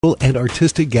and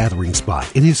artistic gathering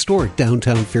spot in historic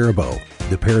downtown Faribault.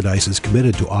 The Paradise is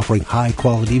committed to offering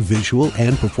high-quality visual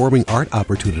and performing art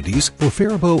opportunities for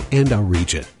Faribault and our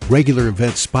region. Regular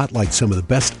events spotlight some of the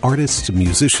best artists and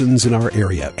musicians in our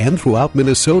area and throughout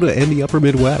Minnesota and the upper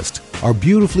Midwest. Our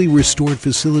beautifully restored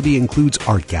facility includes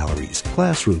art galleries,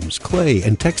 classrooms, clay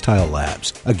and textile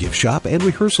labs, a gift shop and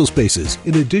rehearsal spaces,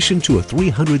 in addition to a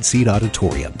 300-seat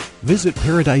auditorium. Visit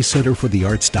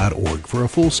ParadiseCenterForTheArts.org for a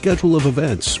full schedule of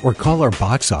events, or call our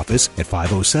box office at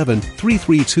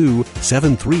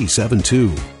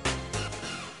 507-332-7372.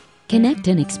 Connect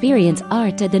and experience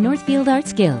art at the Northfield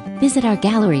Arts Guild. Visit our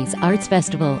galleries, arts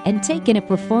festival, and take in a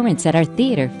performance at our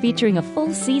theater featuring a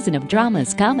full season of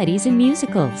dramas, comedies, and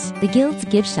musicals. The Guild's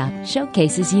gift shop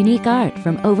showcases unique art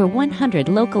from over 100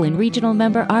 local and regional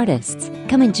member artists.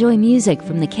 Come enjoy music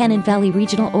from the Cannon Valley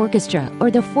Regional Orchestra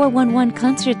or the 411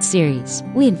 Concert Series.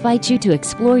 We invite you to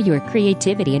explore your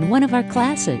creativity in one of our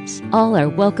classes. All are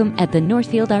welcome at the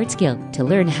Northfield Arts Guild. To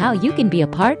learn how you can be a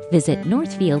part, visit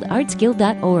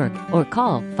northfieldartsguild.org. or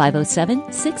call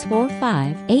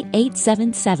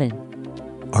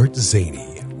 507-645-8877.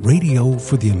 ArtZany Radio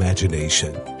for the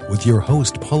Imagination with your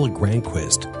host Paula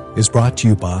Granquist is brought to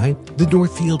you by the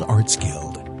Northfield Arts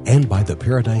Guild and by the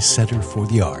Paradise Center for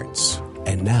the Arts.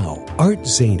 And now,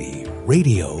 ArtZany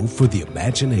Radio for the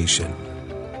Imagination.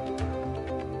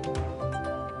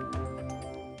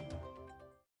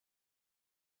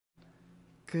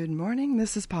 Good morning,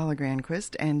 this is Paula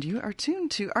Granquist, and you are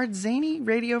tuned to ArtZany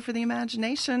Radio for the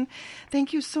Imagination.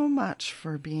 Thank you so much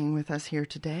for being with us here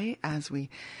today as we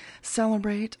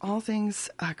celebrate all things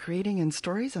creating in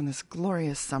stories on this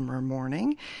glorious summer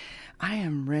morning. I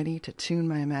am ready to tune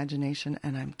my imagination,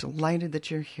 and I'm delighted that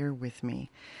you're here with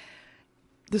me.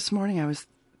 This morning I was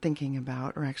thinking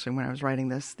about, or actually when I was writing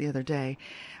this the other day,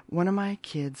 one of my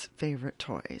kids' favorite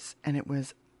toys, and it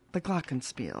was the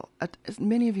glockenspiel.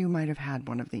 Many of you might have had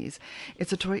one of these.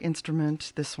 It's a toy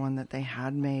instrument, this one that they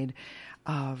had made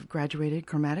of graduated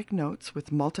chromatic notes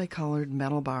with multicolored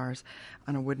metal bars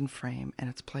on a wooden frame, and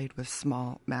it's played with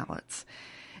small mallets.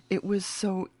 It was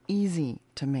so easy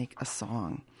to make a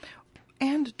song,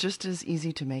 and just as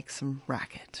easy to make some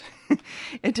racket.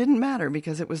 It didn't matter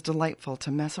because it was delightful to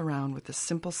mess around with the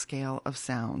simple scale of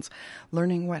sounds,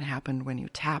 learning what happened when you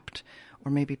tapped, or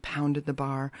maybe pounded the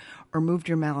bar, or moved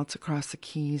your mallets across the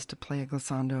keys to play a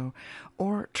glissando,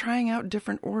 or trying out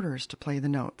different orders to play the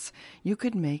notes. You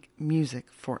could make music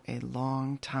for a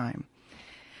long time.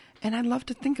 And I love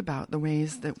to think about the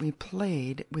ways that we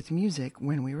played with music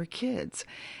when we were kids.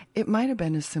 It might have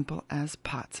been as simple as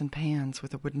pots and pans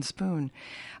with a wooden spoon,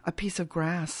 a piece of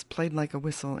grass played like a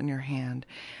whistle in your hand,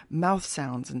 mouth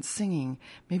sounds and singing.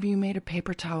 Maybe you made a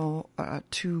paper towel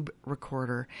tube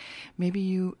recorder. Maybe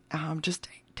you just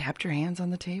tapped your hands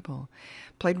on the table,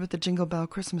 played with the Jingle Bell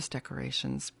Christmas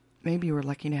decorations. Maybe you were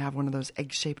lucky to have one of those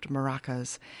egg-shaped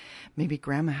maracas. Maybe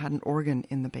Grandma had an organ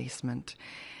in the basement.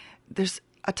 There's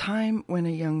a time when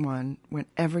when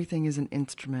everything is an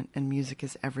instrument and music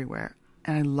is everywhere.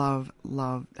 And I love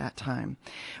that time.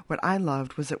 What I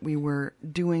loved was that we were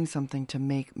doing something to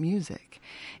make music.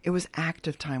 It was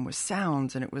active time with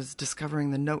sounds, and it was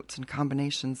discovering the notes and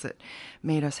combinations that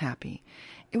made us happy.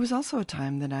 It was also a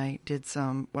time that I did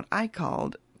some, what I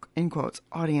called, in quotes,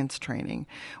 audience training,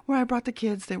 where I brought the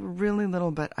kids. They were really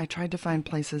little, but I tried to find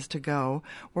places to go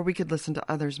where we could listen to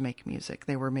others make music.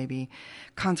 They were maybe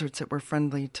concerts that were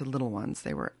friendly to little ones.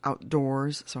 They were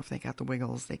outdoors, so if they got the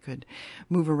wiggles, they could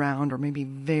move around, or maybe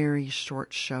very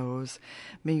short shows,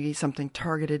 maybe something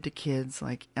targeted to kids,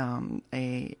 like an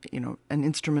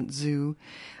instrument zoo,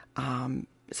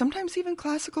 sometimes even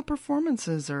classical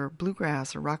performances or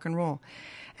bluegrass or rock and roll,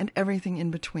 and everything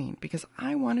in between, because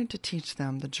I wanted to teach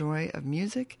them the joy of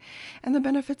music and the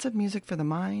benefits of music for the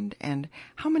mind and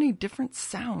how many different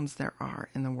sounds there are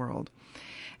in the world.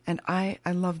 And I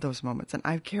love those moments, and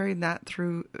I've carried that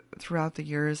throughout the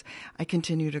years. I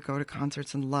continue to go to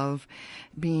concerts and love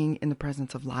being in the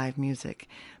presence of live music.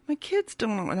 My kids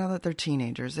don't, now that they're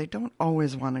teenagers, they don't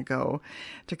always want to go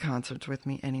to concerts with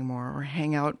me anymore or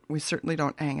hang out. We certainly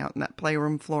don't hang out in that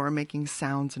playroom floor making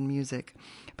sounds and music.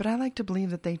 But I like to believe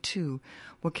that they, too,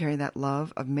 will carry that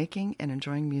love of making and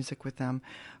enjoying music with them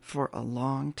for a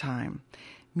long time.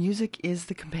 Music is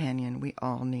the companion we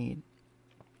all need.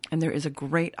 And there is a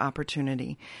great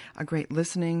opportunity, a great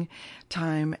listening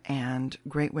time, and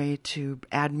great way to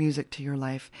add music to your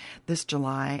life this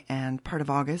July and part of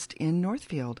August in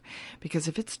Northfield. Because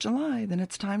if it's July, then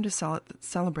it's time to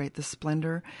celebrate the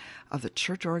splendor of the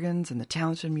church organs and the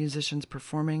talented musicians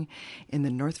performing in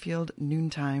the Northfield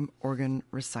Noontime Organ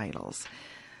Recitals.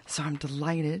 So I'm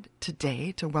delighted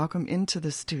today to welcome into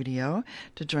the studio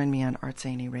to join me on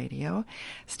ArtZany Radio,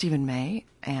 Stephen May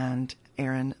and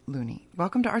Aaron Looney.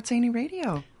 Welcome to ArtZany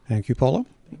Radio. Thank you, Paula.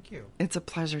 Thank you. It's a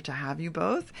pleasure to have you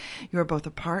both. You are both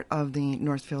a part of the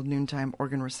Northfield Noontime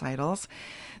Organ Recitals.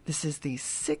 This is the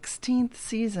 16th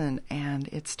season, and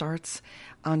it starts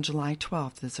on July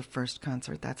 12th. It's the first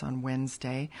concert. That's on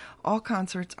Wednesday. All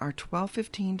concerts are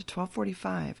 12:15 to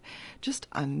 12:45. Just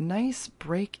a nice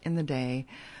break in the day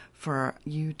for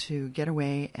you to get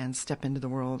away and step into the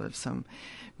world of some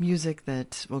music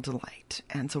that will delight.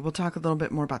 And so we'll talk a little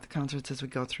bit more about the concerts as we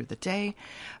go through the day.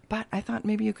 But I thought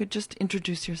maybe you could just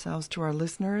introduce yourselves to our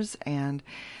listeners and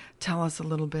tell us a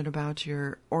little bit about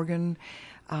your organ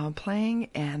playing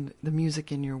and the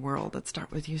music in your world. Let's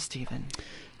start with you, Stephen.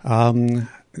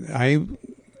 I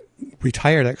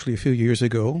retired actually a few years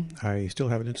ago. I still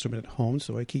have an instrument at home,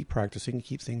 so I keep practicing,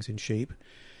 keep things in shape.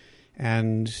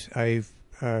 And I've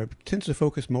tends to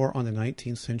focus more on the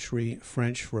 19th century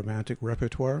French Romantic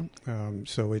repertoire.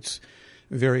 So it's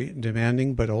very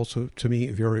demanding, but also, to me,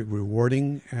 very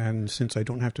rewarding. And since I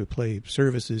don't have to play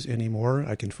services anymore,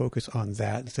 I can focus on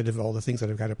that instead of all the things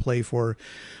that I've got to play for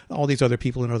all these other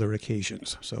people and other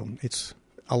occasions. So it's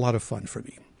a lot of fun for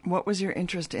me. What was your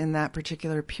interest in that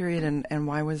particular period, and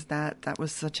why was that? That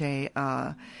was such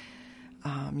a...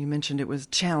 you mentioned it was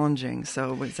challenging.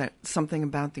 So was that something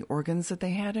about the organs that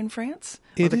they had in France?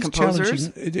 Or it the is composers?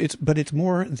 challenging. It's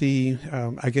more the,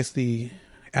 I guess, the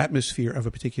atmosphere of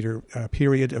a particular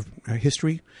period of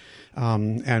history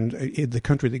and the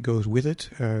country that goes with it.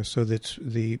 So that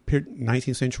the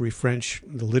 19th century French,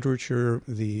 the literature,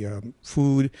 the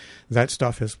food, that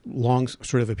stuff has long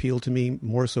sort of appealed to me,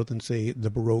 more so than, say, the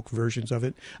Baroque versions of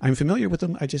it. I'm familiar with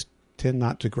them. I just tend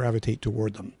not to gravitate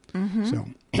toward them. Mm-hmm. So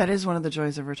that is one of the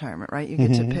joys of retirement, right? You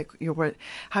get to pick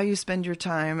how you spend your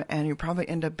time, and you probably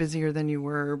end up busier than you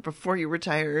were before you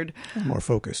retired. More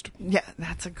focused. Yeah,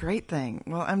 that's a great thing.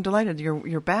 Well, I'm delighted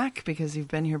you're back because you've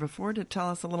been here before to tell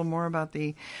us a little more about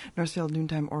the Northfield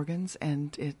Noontime Organs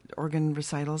and organ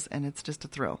recitals, and it's just a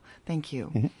thrill. Thank you.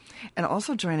 Mm-hmm. And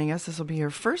also joining us, this will be your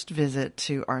first visit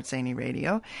to ArtZany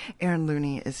Radio. Aaron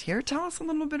Looney is here. Tell us a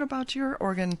little bit about your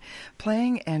organ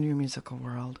playing and your musical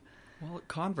world. Well,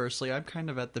 conversely, I'm kind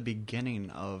of at the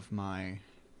beginning of my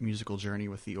musical journey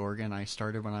with the organ. I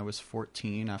started when I was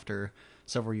 14 after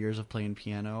several years of playing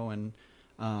piano, and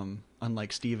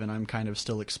unlike Stephen, I'm kind of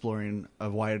still exploring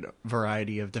a wide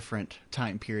variety of different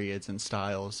time periods and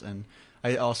styles, and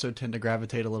I also tend to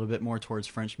gravitate a little bit more towards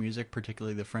French music,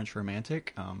 particularly the French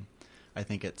Romantic. I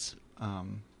think it's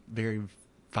very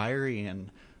fiery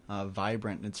and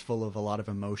vibrant, and it's full of a lot of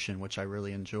emotion, which I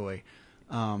really enjoy.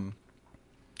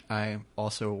 I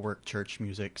also work church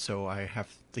music, so I have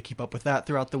to keep up with that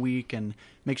throughout the week and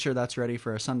make sure that's ready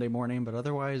for a Sunday morning. But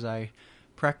otherwise, I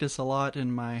practice a lot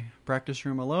in my practice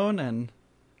room alone and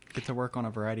get to work on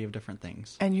a variety of different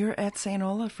things. And you're at St.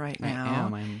 Olaf right now. I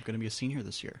am. I'm going to be a senior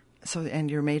this year. So, and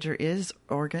your major is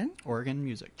organ? Organ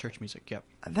music, church music, yep.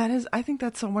 I think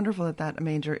that's so wonderful that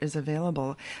major is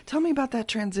available. Tell me about that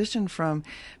transition from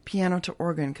piano to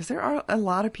organ, because there are a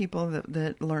lot of people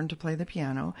that learn to play the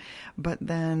piano, but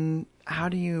then how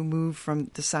do you move from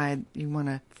decide you want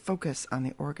to focus on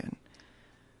the organ?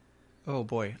 Oh,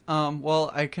 boy. Well,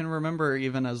 I can remember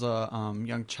even as a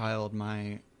young child,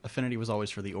 my affinity was always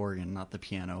for the organ, not the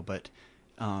piano, but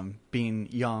being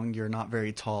young, you're not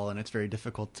very tall, and it's very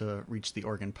difficult to reach the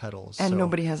organ pedals. And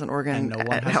nobody has an organ and no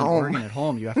one at has home. an organ at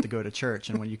home. You have to go to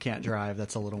church, and when you can't drive,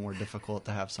 that's a little more difficult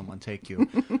to have someone take you.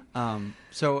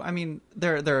 So, I mean,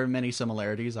 there are many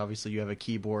similarities. Obviously, you have a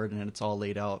keyboard, and it's all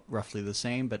laid out roughly the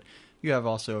same, but you have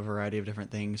also a variety of different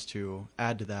things to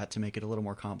add to that to make it a little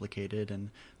more complicated,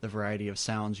 and the variety of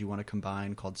sounds you want to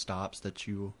combine called stops that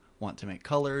you want to make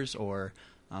colors, or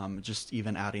just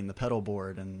even adding the pedal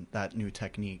board and that new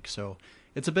technique. So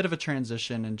it's a bit of a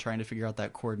transition and trying to figure out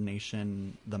that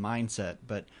coordination, the mindset.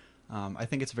 But I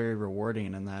think it's very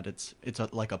rewarding in that it's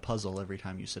like a puzzle every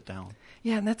time you sit down.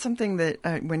 Yeah, and that's something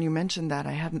that when you mentioned that,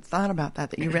 I hadn't thought about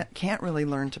that you can't really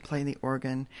learn to play the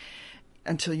organ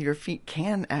until your feet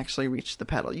can actually reach the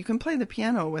pedal. You can play the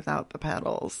piano without the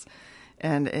pedals.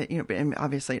 And and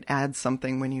obviously it adds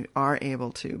something when you are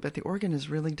able to, but the organ is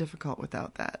really difficult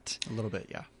without that. A little bit,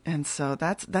 yeah. And so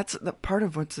that's the part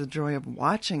of what's the joy of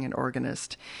watching an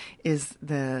organist is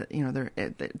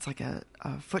it's like a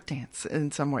foot dance in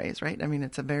some ways, right? I mean,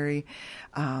 it's a very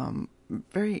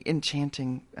very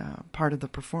enchanting part of the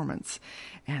performance.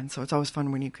 And so it's always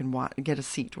fun when you can get a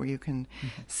seat where you can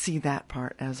see that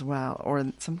part as well. Or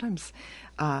sometimes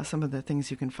some of the things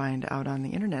you can find out on the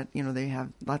internet, they have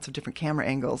lots of different camera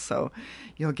angles, so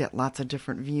you'll get lots of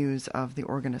different views of the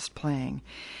organist playing.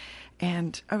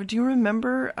 And do you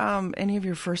remember any of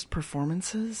your first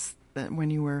performances when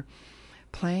you were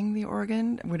playing the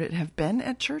organ? Would it have been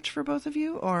at church for both of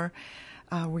you, or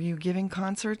were you giving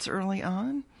concerts early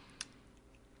on?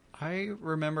 I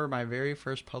remember my very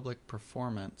first public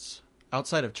performance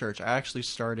outside of church. I actually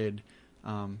started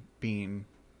being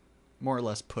more or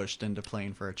less pushed into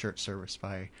playing for a church service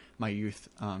by my youth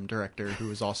director, who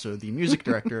was also the music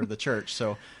director of the church.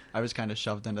 So I was kind of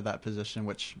shoved into that position,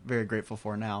 which I'm very grateful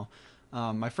for now.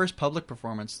 My first public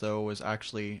performance, though, was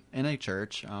actually in a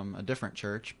church, a different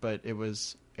church, but it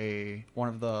was one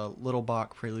of the Little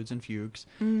Bach Preludes and Fugues,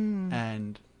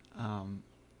 and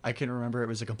I can remember it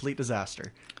was a complete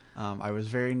disaster. I was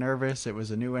very nervous. It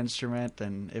was a new instrument,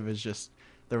 and it was just,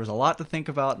 there was a lot to think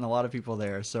about and a lot of people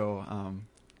there, so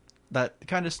that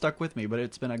kind of stuck with me, but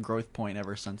it's been a growth point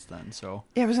ever since then. So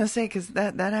yeah, I was going to say, because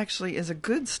that actually is a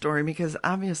good story, because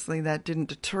obviously that didn't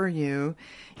deter you.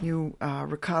 You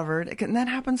recovered, and that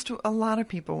happens to a lot of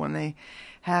people when they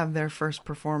have their first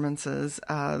performances.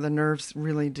 The nerves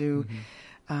really do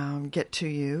get to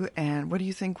you. And what do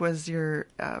you think was your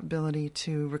ability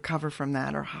to recover from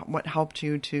that, or what helped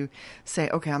you to say,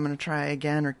 okay, I'm going to try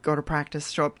again, or go to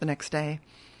practice, show up the next day?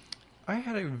 I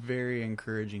had a very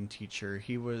encouraging teacher.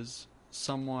 He was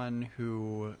someone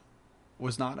who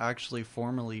was not actually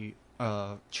formally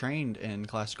trained in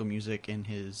classical music in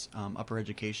his upper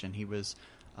education. He was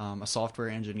a software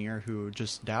engineer who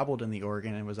just dabbled in the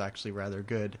organ and was actually rather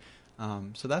good.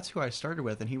 So that's who I started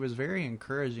with, and he was very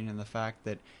encouraging in the fact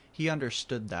that he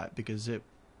understood that, because it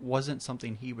wasn't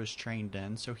something he was trained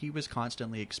in, so he was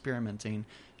constantly experimenting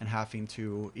and having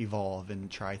to evolve and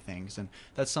try things, and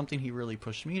that's something he really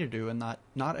pushed me to do. And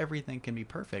not everything can be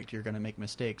perfect. You're going to make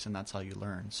mistakes, and that's how you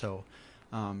learn. So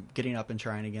getting up and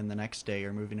trying again the next day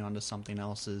or moving on to something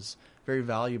else is very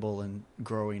valuable in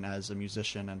growing as a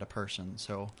musician and a person.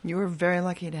 So you were very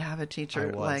lucky to have a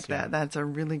teacher like that. Yeah. That's a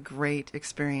really great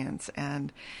experience,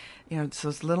 and it's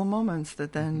those little moments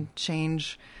that then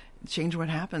change what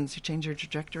happens. You change your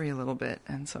trajectory a little bit,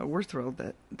 and so we're thrilled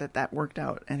that worked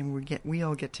out, and we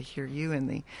all get to hear you in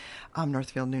the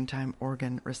Northfield Noontime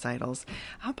Organ Recitals.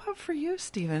 How about for you,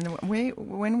 Stephen?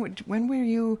 When were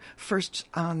you first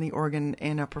on the organ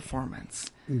in a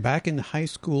performance? Back in high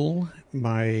school,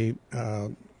 my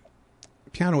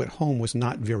piano at home was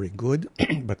not very good,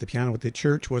 but the piano at the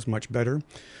church was much better.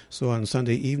 So on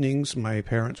Sunday evenings, my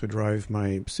parents would drive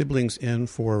my siblings in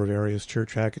for various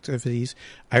church activities.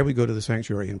 I would go to the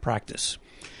sanctuary and practice.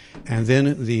 And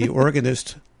then the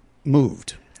organist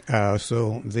moved.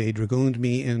 So they dragooned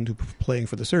me into playing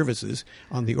for the services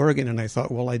on the organ, and I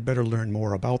thought, well, I'd better learn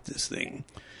more about this thing.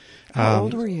 How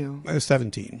old were you? I was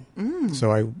 17.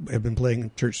 So I have been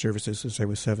playing church services since I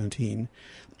was 17.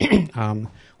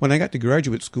 When I got to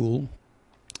graduate school,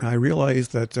 I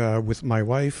realized that with my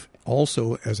wife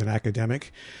also as an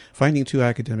academic, finding two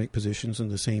academic positions in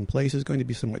the same place is going to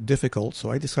be somewhat difficult,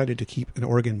 so I decided to keep an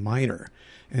organ minor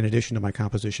in addition to my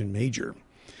composition major.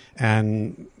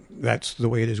 And that's the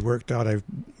way it has worked out. I've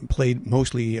played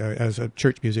mostly as a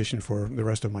church musician for the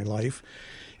rest of my life,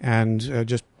 and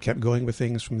just kept going with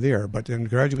things from there. But in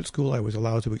graduate school, I was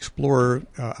allowed to explore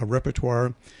a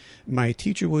repertoire. My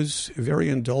teacher was very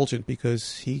indulgent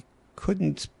because he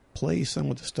couldn't play some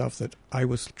of the stuff that I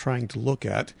was trying to look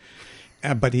at,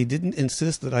 but he didn't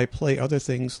insist that I play other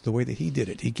things the way that he did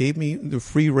it. He gave me the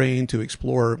free rein to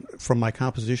explore from my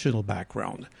compositional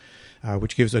background,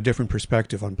 which gives a different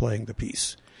perspective on playing the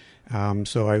piece.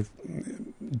 So I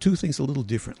do things a little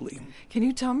differently. Can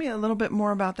you tell me a little bit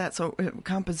more about that? So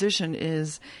composition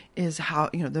is how,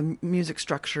 the music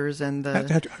structures and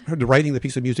the writing the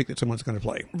piece of music that someone's going to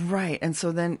play. Right. And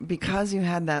so then because you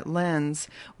had that lens,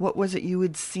 what was it you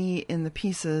would see in the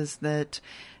pieces that,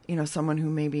 someone who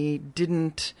maybe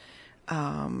didn't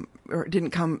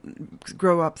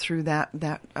grow up through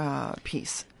that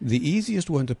piece? The easiest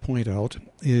one to point out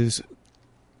is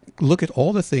look at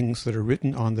all the things that are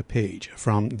written on the page,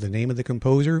 from the name of the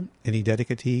composer, any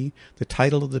dedicatee, the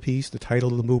title of the piece, the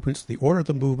title of the movements, the order of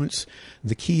the movements,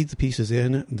 the key the piece is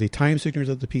in, the time signature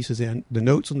that the piece is in, the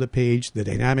notes on the page, the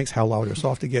dynamics, how loud or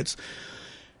soft it gets.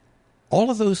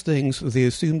 All of those things, they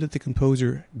assume that the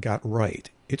composer got right.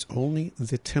 It's only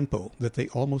the tempo that they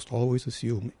almost always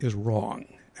assume is wrong,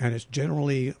 and it's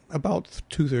generally about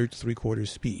 2/3, 3/4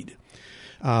 speed.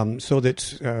 So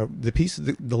that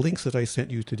the links that I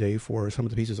sent you today for some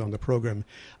of the pieces on the program,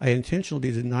 I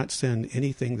intentionally did not send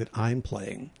anything that I'm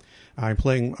playing. I'm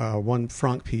playing one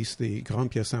Franck piece, the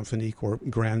Grand Pièce Symphonique or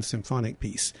Grand Symphonic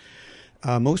piece.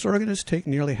 Most organists take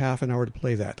nearly half an hour to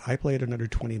play that. I play it in under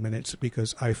 20 minutes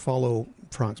because I follow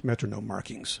Franck's metronome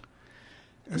markings.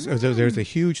 So there's a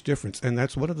huge difference, and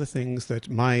that's one of the things that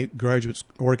my graduate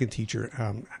organ teacher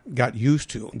got used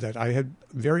to, that I had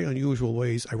very unusual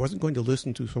ways. I wasn't going to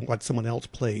listen to what someone else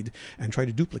played and try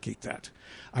to duplicate that.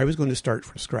 I was going to start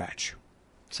from scratch.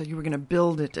 So you were going to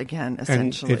build it again,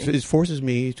 essentially. And it forces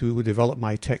me to develop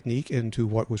my technique into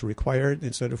what was required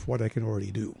instead of what I can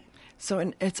already do.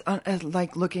 So it's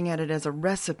like looking at it as a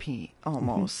recipe,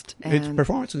 almost. Mm-hmm. It's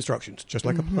performance instructions, just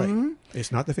like a play.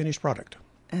 It's not the finished product.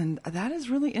 And that is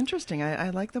really interesting. I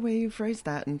like the way you phrased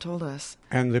that and told us.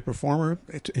 And the performer,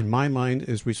 in my mind,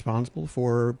 is responsible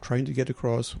for trying to get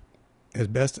across as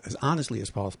honestly as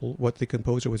possible what the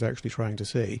composer was actually trying to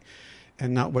say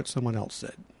and not what someone else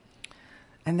said.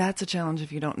 And that's a challenge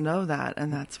if you don't know that,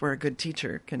 and that's where a good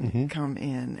teacher can come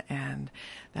in. And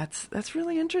that's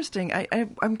really interesting.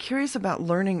 I'm curious about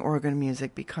learning organ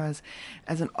music because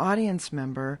as an audience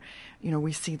member,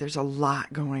 we see there's a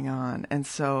lot going on. And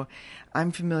so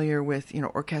I'm familiar with,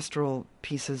 orchestral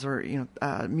pieces or,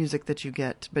 music that you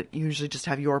get, but you usually just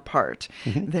have your part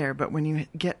there. But when you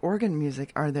get organ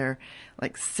music, are there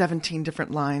like 17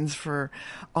 different lines for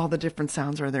all the different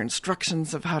sounds? Are there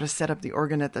instructions of how to set up the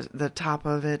organ at the top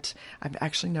of it? I've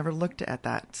actually never looked at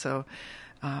that. So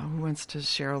who wants to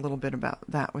share a little bit about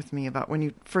that with me, about when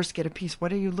you first get a piece,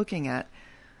 what are you looking at?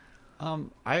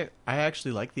 I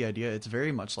actually like the idea. It's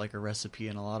very much like a recipe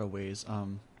in a lot of ways.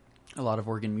 A lot of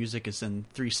organ music is in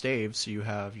 3 staves. So you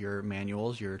have your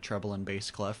manuals, your treble and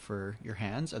bass clef for your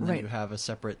hands, and then you have a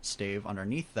separate stave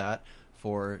underneath that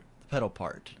for the pedal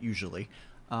part, usually.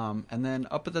 And then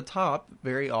up at the top,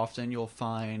 very often you'll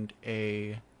find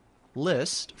a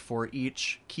list for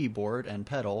each keyboard and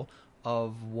pedal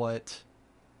of what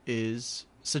is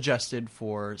suggested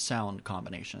for sound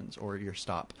combinations or your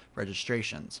stop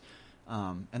registrations.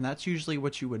 And that's usually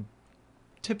what you would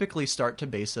typically start to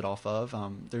base it off of.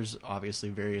 There's obviously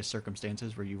various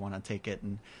circumstances where you want to take it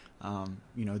and,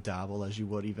 dabble as you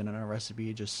would even in a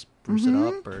recipe, just spruce it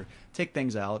up or take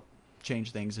things out,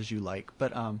 change things as you like.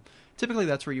 But typically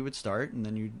that's where you would start. And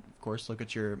then you, of course, look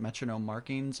at your metronome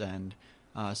markings and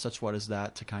such what as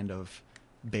that to kind of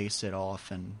base it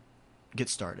off and get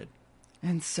started.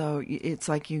 And so it's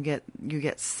like you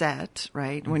get set,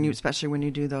 right? When especially when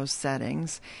you do those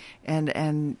settings,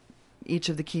 and each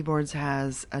of the keyboards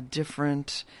has a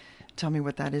different. Tell me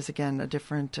what that is again. A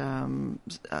different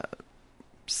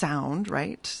sound,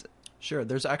 right? Sure.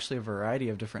 There's actually a variety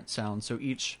of different sounds. So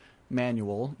each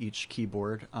manual, each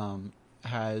keyboard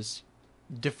has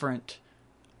different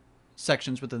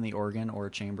sections within the organ or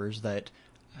chambers that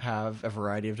have a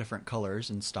variety of different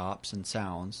colors and stops and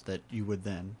sounds that you would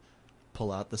then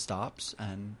pull out the stops,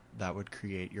 and that would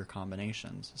create your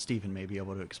combinations. Stephen may be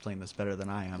able to explain this better than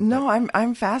I am. No,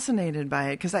 I'm fascinated by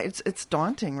it because it's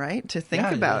daunting, right, to think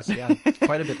about. Yeah,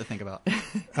 quite a bit to think about.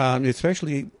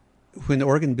 Especially when the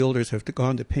organ builders have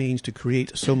gone to pains to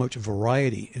create so much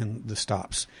variety in the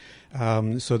stops.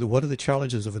 So one of the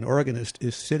challenges of an organist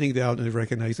is sitting down and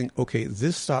recognizing, okay,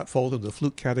 this stop falls into the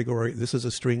flute category, this is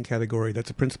a string category, that's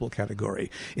a principal category.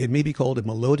 It may be called a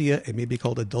melodia, it may be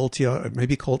called a dulcia, it may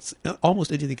be called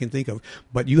almost anything you can think of,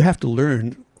 but you have to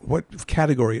learn what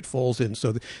category it falls in.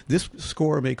 So this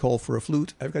score may call for a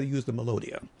flute, I've got to use the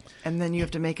melodia. And then you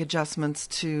have to make adjustments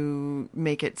to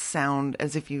make it sound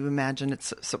as if you imagine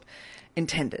it's so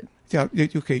intended. Yeah,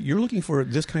 okay, you're looking for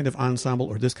this kind of ensemble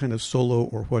or this kind of solo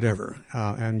or whatever,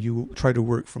 and you try to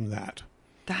work from that.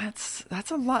 That's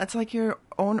a lot. It's like your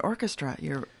own orchestra.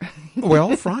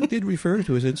 Well, Franck did refer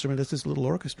to his instrument as his little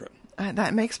orchestra.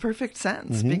 That makes perfect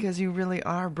sense because you really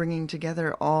are bringing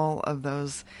together all of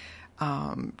those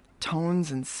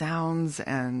tones and sounds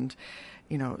and,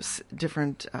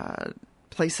 different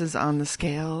places on the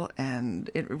scale, and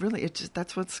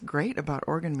that's what's great about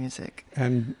organ music.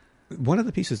 And one of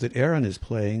the pieces that Aaron is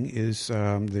playing is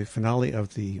the finale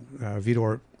of the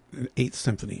Widor 8th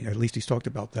Symphony. At least he's talked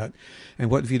about that. And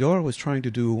what Widor was trying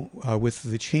to do with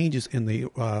the changes in the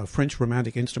French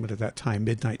Romantic instrument at that time,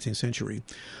 mid-19th century,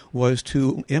 was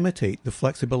to imitate the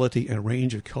flexibility and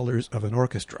range of colors of an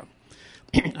orchestra.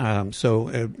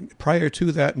 So prior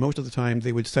to that, most of the time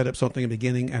they would set up something in the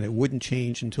beginning and it wouldn't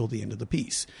change until the end of the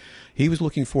piece. He was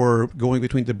looking for going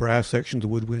between the brass section, the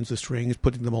woodwinds, the strings,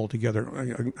 putting them all together,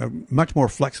 a much more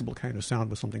flexible kind of sound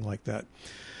with something like that.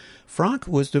 Franck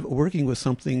was working with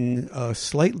something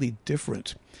slightly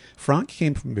different. Franck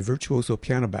came from a virtuoso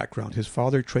piano background. His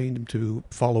father trained him to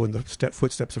follow in the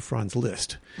footsteps of Franz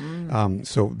Liszt.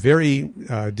 So very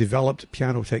developed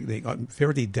piano technique,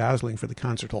 very dazzling for the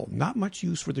concert hall. Not much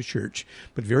use for the church,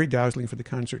 but very dazzling for the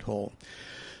concert hall.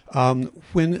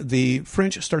 When the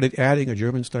French started adding a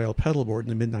German-style pedal board in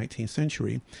the mid-19th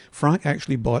century, Franck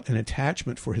actually bought an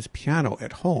attachment for his piano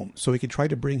at home so he could try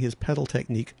to bring his pedal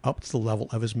technique up to the level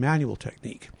of his manual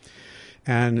technique.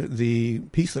 And the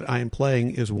piece that I am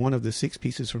playing is one of the 6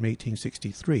 pieces from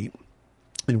 1863,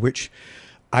 in which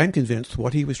I'm convinced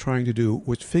what he was trying to do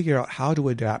was figure out how to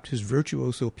adapt his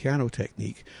virtuoso piano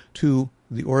technique to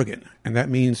the organ. And that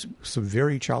means some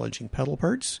very challenging pedal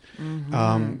parts,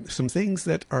 some things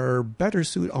that are better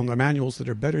suited on the manuals that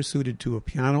are better suited to a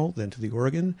piano than to the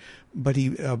organ. But he,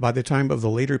 by the time of the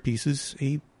later pieces,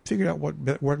 he figured out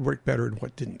what worked better and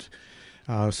what didn't.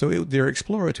 They're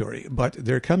exploratory, but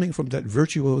they're coming from that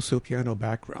virtuoso piano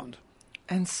background.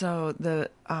 And so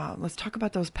let's talk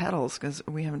about those pedals, because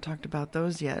we haven't talked about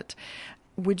those yet.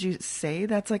 Would you say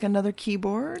that's like another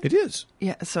keyboard? It is.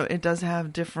 Yeah, so it does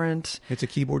have different... It's a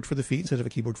keyboard for the feet instead of a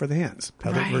keyboard for the hands.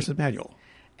 Pedal versus manual.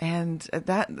 And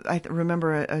that, I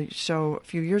remember a show a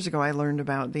few years ago, I learned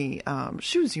about the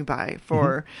shoes you buy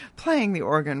for playing the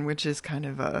organ, which is kind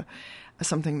of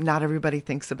something not everybody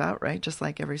thinks about, right? Just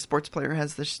like every sports player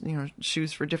has the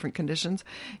shoes for different conditions,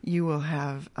 you will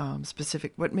have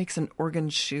specific, what makes an organ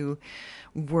shoe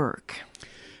work?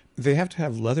 They have to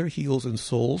have leather heels and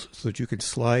soles so that you can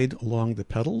slide along the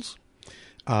pedals.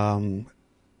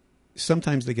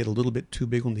 Sometimes they get a little bit too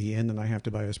big on the end, and I have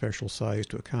to buy a special size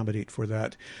to accommodate for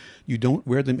that. You don't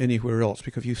wear them anywhere else,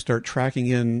 because if you start tracking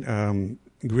in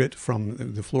grit from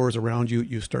the floors around you,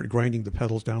 you start grinding the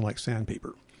pedals down like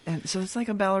sandpaper. And so it's like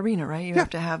a ballerina, right? You have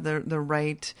to have the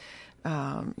right,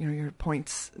 your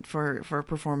points for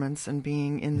performance and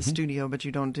being in the studio, but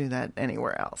you don't do that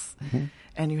anywhere else.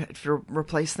 And you have to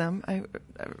replace them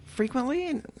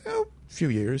frequently? A few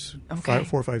years, okay.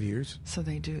 4 or 5 years. So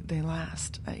they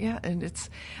last. And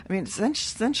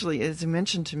essentially, as you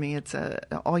mentioned to me, it's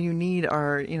all you need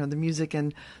are, the music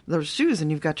and those shoes,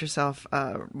 and you've got yourself,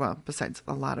 besides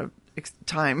a lot of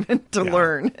time to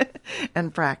learn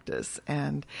and practice.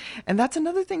 And that's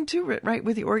another thing too, right?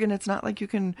 With the organ, it's not like you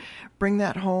can bring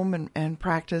that home and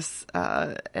practice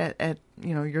at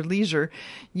your leisure.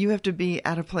 You have to be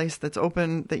at a place that's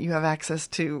open, that you have access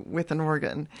to with an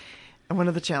organ. And one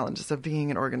of the challenges of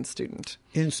being an organ student.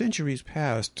 In centuries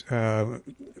past,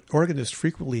 organists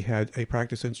frequently had a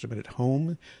practice instrument at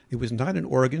home. It was not an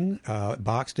organ.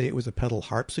 Bach's day, it was a pedal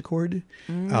harpsichord.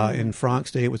 In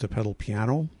Franck's day, it was a pedal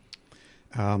piano.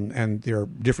 And there are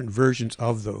different versions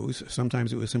of those.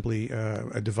 Sometimes it was simply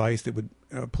a device that would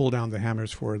pull down the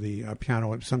hammers for the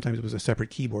piano. Sometimes it was a separate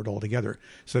keyboard altogether,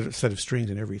 set of strings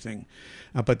and everything.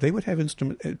 But they would have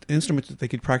instruments that they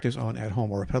could practice on at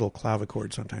home, or a pedal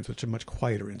clavichord sometimes, which is a much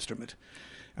quieter instrument.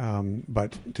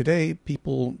 But today,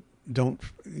 people don't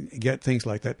get things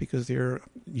like that because they're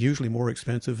usually more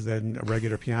expensive than a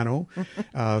regular piano.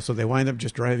 So they wind up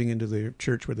just driving into the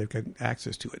church where they've got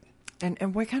access to it.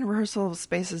 And what kind of rehearsal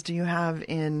spaces do you have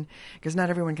in, because not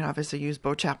everyone can obviously use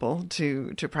Bow Chapel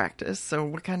to practice, so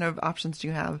what kind of options do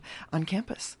you have on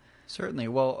campus? Certainly.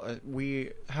 Well,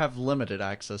 we have limited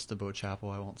access to Bow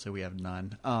Chapel. I won't say we have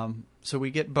none. So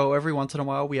we get bow every once in a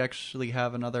while. We actually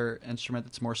have another instrument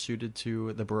that's more suited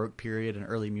to the Baroque period and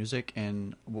early music,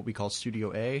 and what we call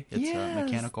Studio A. It's a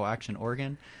mechanical action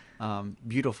organ.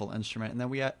 Beautiful instrument. And then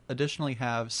we additionally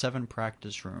have 7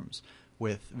 practice rooms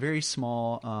with very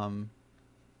small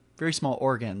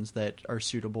organs that are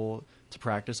suitable to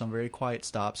practice on very quiet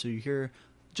stops. So you hear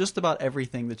just about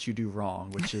everything that you do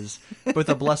wrong, which is both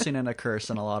a blessing and a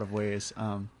curse in a lot of ways.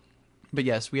 But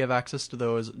yes, we have access to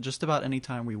those just about any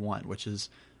time we want, which is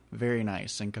very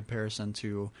nice in comparison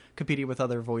to competing with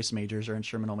other voice majors or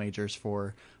instrumental majors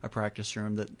for a practice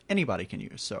room that anybody can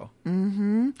use. So,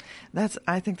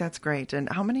 I think that's great.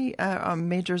 And how many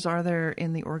majors are there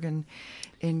in the organ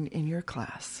in your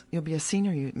class? You'll be a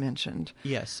senior, you mentioned.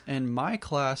 Yes, in my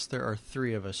class there are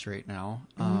 3 of us right now.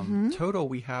 Total,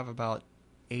 we have about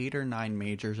 8 or 9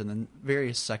 majors, and then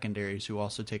various secondaries who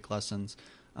also take lessons.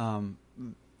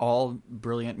 All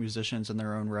brilliant musicians in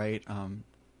their own right.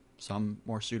 Some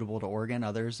more suitable to organ,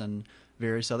 others in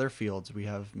various other fields. We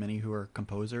have many who are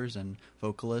composers and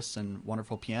vocalists and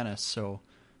wonderful pianists, so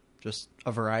just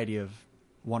a variety of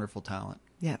wonderful talent.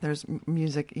 Yeah, there's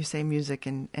music. You say music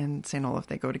and St. Olaf,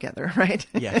 they go together, right?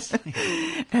 Yes.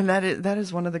 And that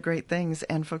is one of the great things.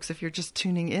 And folks, if you're just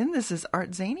tuning in, this is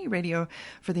ArtZany Radio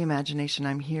for the Imagination.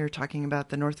 I'm here talking about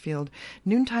the Northfield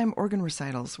Noontime Organ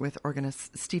Recitals with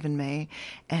organists Stephen May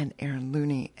and Aaron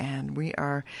Looney. And we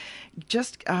are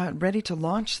just ready to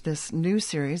launch this new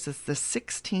series. It's the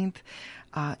 16th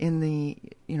in the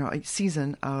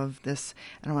season of this.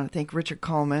 And I want to thank Richard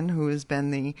Coleman, who has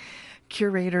been the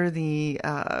curator, the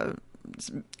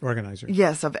organizer.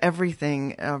 Yes, of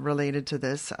everything related to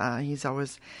this. He's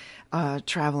always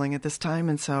traveling at this time,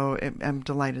 and so I'm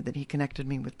delighted that he connected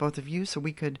me with both of you so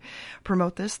we could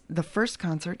promote this. The first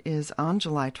concert is on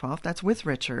July 12th. That's with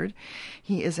Richard.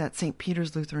 He is at St.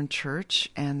 Peter's Lutheran Church,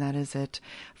 and that is at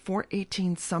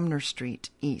 418 Sumner Street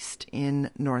East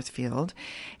in Northfield.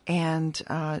 And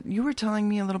you were telling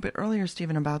me a little bit earlier,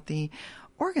 Stephen, about the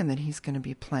organ that he's going to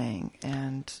be playing,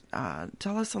 and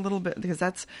tell us a little bit, because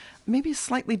that's maybe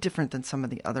slightly different than some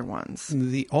of the other ones.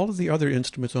 All of the other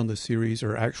instruments on the series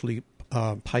are actually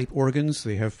pipe organs.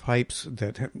 They have pipes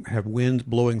that have wind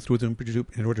blowing through them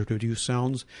in order to produce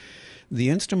sounds.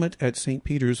 The instrument at St.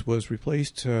 Peter's was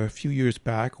replaced a few years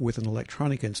back with an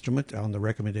electronic instrument on the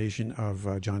recommendation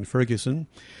of John Ferguson.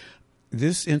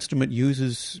 This instrument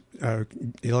uses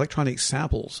electronic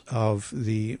samples of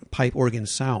the pipe organ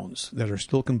sounds that are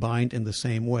still combined in the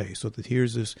same way. So that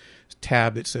here's this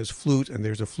tab that says flute, and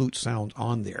there's a flute sound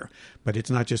on there. But it's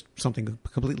not just something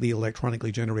completely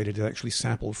electronically generated. It's actually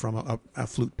sampled from a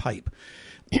flute pipe.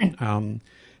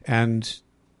 And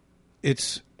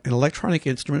it's an electronic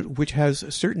instrument which has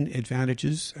certain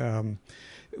advantages.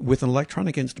 With an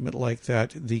electronic instrument like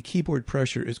that, the keyboard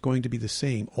pressure is going to be the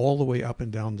same all the way up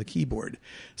and down the keyboard.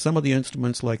 Some of the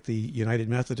instruments, like the United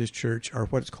Methodist Church, are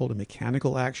what's called a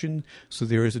mechanical action. So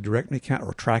there is a direct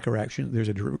or tracker action. There's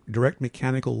a direct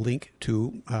mechanical link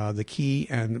to the key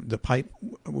and the pipe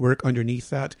work underneath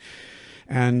that.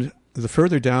 And the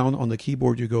further down on the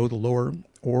keyboard you go, the lower,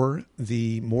 or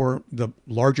the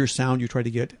larger sound you try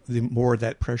to get, the more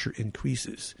that pressure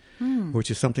increases,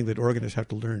 which is something that organists have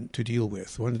to learn to deal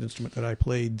with. One instrument that I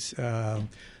played,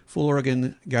 full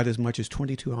organ, got as much as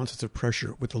 22 ounces of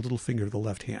pressure with the little finger of the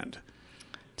left hand.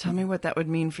 Tell me what that would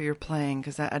mean for your playing,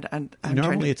 because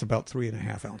normally it's about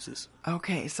 3.5 ounces.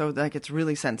 Okay, so like it's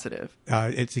really sensitive.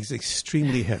 It's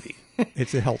extremely heavy.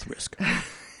 It's a health risk.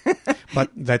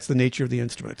 But that's the nature of the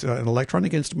instrument. An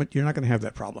electronic instrument, you're not going to have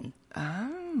that problem.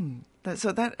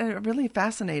 So that really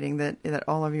fascinating that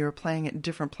all of you are playing at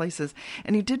different places.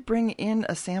 And you did bring in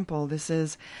a sample. This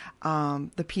is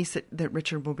the piece that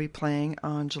Richard will be playing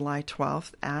on July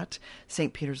 12th at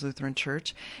St. Peter's Lutheran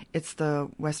Church. It's the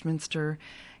Westminster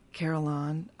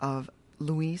Carillon of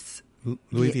Louis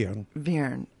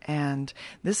Vierne. And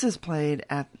this is played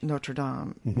at Notre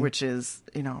Dame, which is,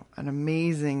 an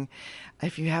amazing,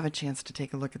 if you have a chance to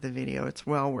take a look at the video, it's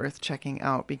well worth checking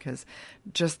out, because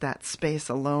just that space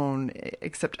alone,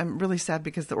 except I'm really sad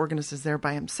because the organist is there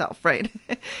by himself, right?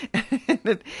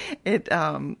 It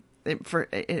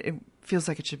feels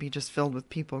like it should be just filled with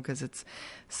people because it's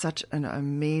such an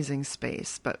amazing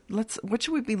space. But what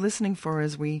should we be listening for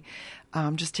as we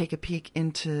just take a peek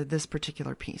into this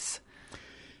particular piece?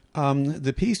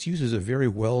 The piece uses a very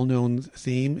well-known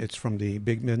theme. It's from the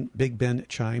Big Ben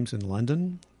chimes in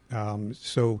London.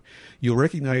 So you'll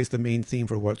recognize the main theme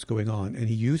for what's going on. And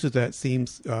he uses that theme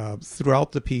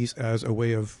throughout the piece as a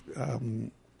way of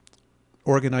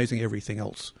organizing everything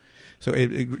else. So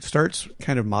it starts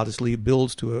kind of modestly,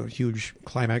 builds to a huge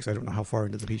climax. I don't know how far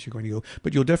into the piece you're going to go,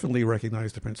 but you'll definitely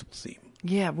recognize the principal theme.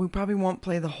 Yeah, we probably won't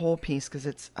play the whole piece because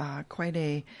it's quite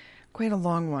a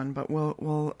long one, but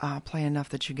we'll play enough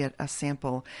that you get a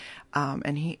sample.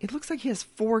 And it looks like he has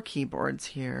 4 keyboards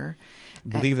here. I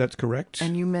believe that's correct.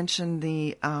 And you mentioned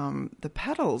the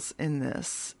pedals in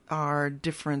this are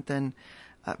different than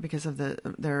because of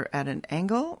they're at an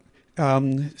angle.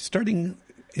 Starting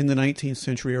in the 19th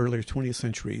century, early 20th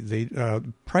century, they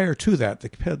prior to that,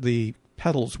 the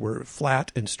pedals were flat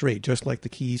and straight, just like the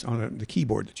keys on the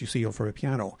keyboard that you see for a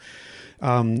piano.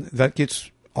 That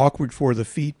gets awkward for the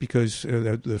feet because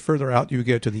the further out you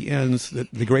get to the ends,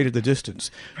 the greater the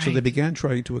distance. Right. So they began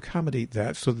trying to accommodate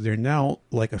that so that they're now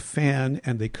like a fan,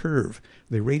 and they curve.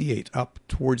 They radiate up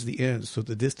towards the ends, so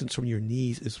the distance from your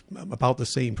knees is about the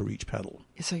same for each pedal.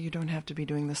 So you don't have to be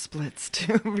doing the splits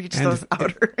to reach those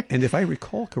outer. And if I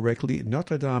recall correctly,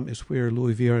 Notre Dame is where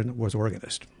Louis Vierne was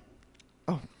organist.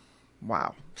 Oh,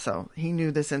 wow. So he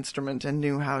knew this instrument and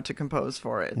knew how to compose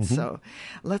for it. Mm-hmm. So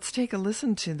let's take a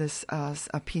listen to this,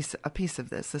 a piece of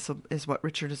this. This is what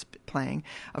Richard is playing.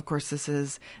 Of course, this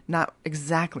is not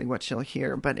exactly what you'll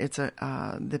hear, but it's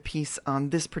the piece on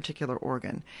this particular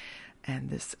organ. And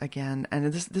this again,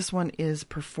 and this one is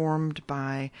performed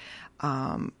by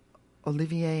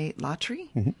Olivier Latry.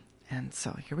 Mm-hmm. And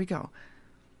so here we go.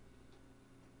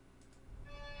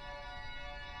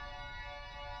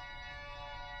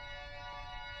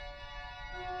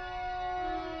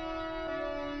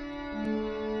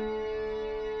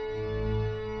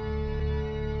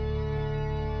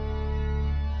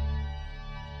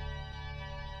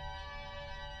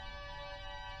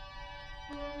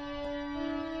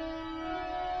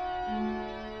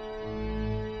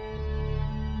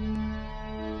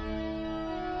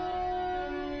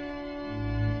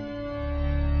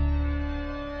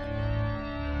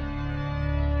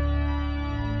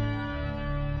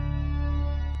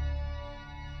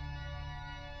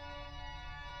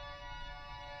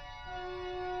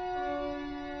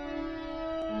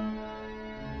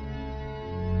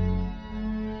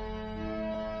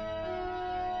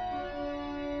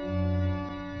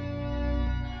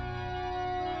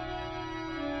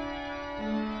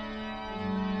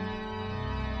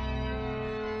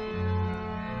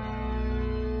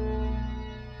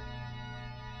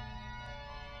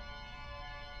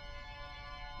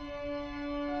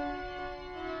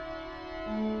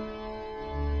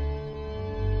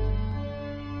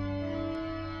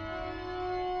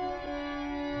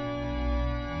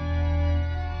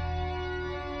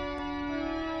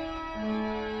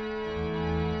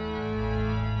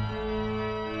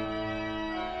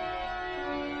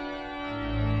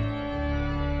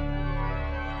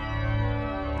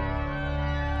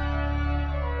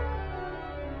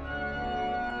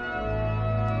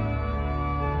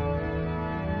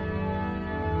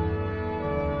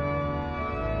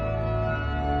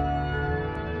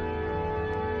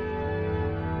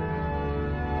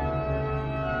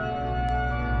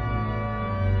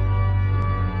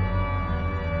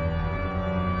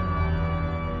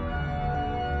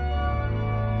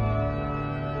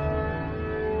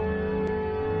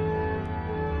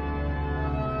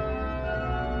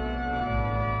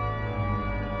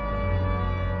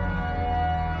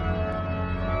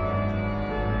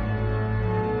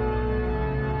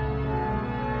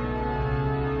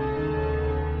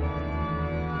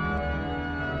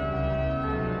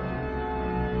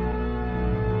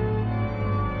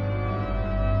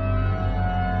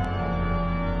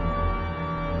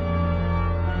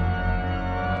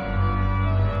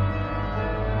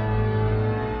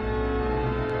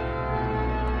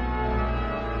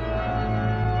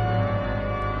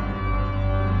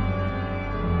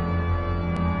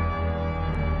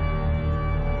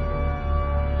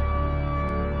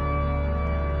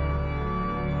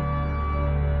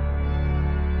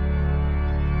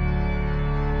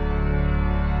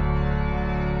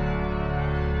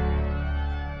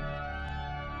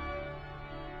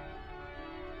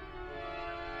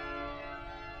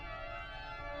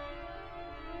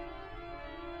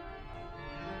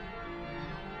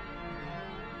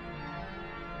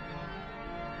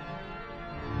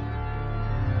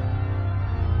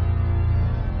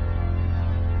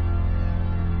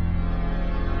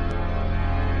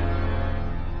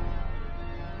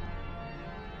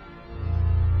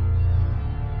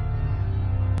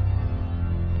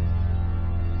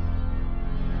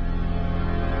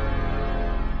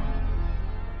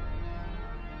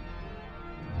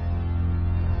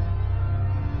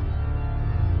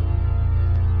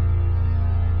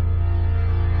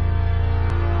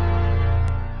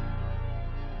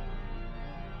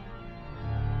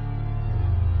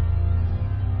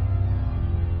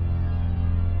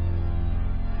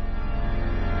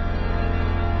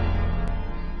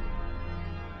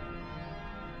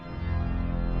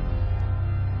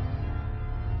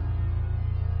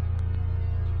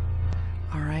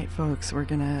 Folks, we're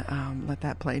going to let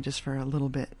that play just for a little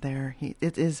bit there.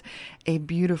 It is a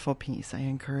beautiful piece. I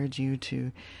encourage you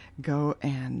to go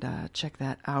and check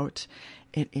that out.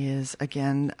 It is,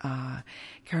 again,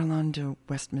 Caroline de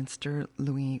Westminster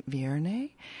Louis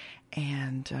Vierne,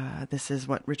 and this is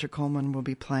what Richard Coleman will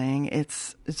be playing.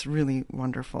 It's really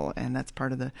wonderful, and that's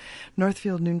part of the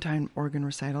Northfield Noontime Organ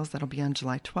Recitals. That'll be on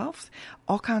July 12th.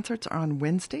 All concerts are on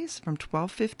Wednesdays from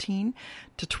 12:15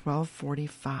 to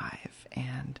 12:45,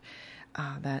 and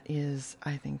that is,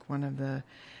 I think, one of the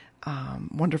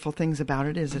wonderful things about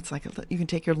it is it's like you can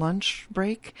take your lunch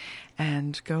break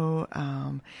and go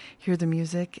hear the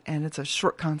music, and it's a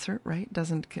short concert, right? It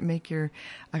doesn't make a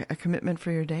commitment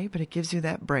for your day, but it gives you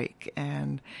that break.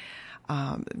 And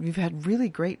we've had really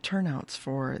great turnouts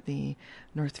for the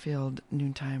Northfield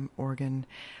Noontime Organ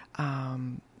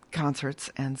concerts,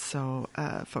 and so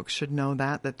folks should know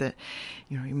that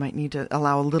you might need to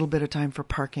allow a little bit of time for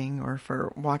parking or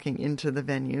for walking into the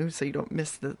venue so you don't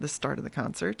miss the start of the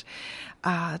concert.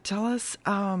 Tell us,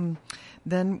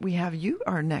 then we have you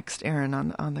are next, Aaron,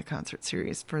 on the concert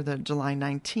series for the July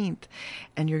 19th,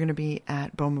 and you're going to be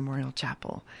at Bow Memorial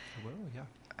Chapel. I will, yeah.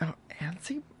 Oh, and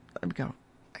see, let me go.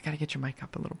 I got to get your mic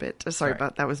up a little bit. Sorry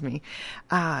about that. Was me.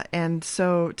 And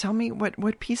so tell me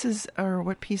what pieces or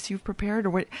what piece you've prepared,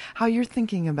 or how you're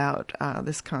thinking about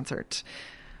this concert.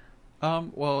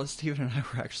 Well, Stephen and I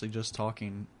were actually just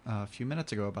talking a few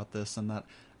minutes ago about this, and that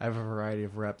I have a variety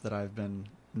of rep that I've been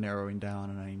narrowing down,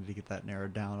 and I need to get that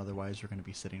narrowed down. Otherwise, we're going to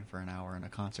be sitting for an hour in a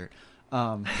concert.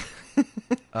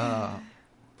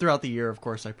 Throughout the year, of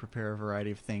course, I prepare a variety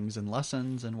of things and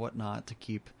lessons and whatnot to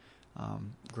keep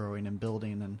growing and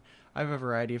building, and I have a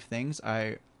variety of things.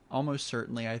 I almost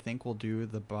certainly, I think, will do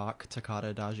the Bach Toccata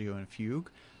Adagio and Fugue,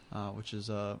 which is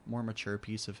a more mature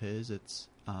piece of his. It's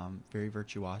very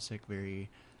virtuosic, very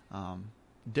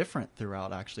different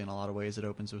throughout, actually, in a lot of ways. It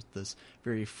opens with this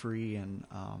very free and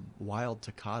wild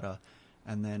toccata,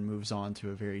 and then moves on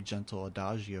to a very gentle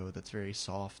adagio that's very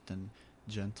soft and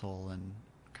gentle and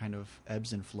kind of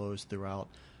ebbs and flows throughout.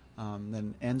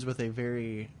 Then ends with a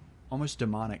very almost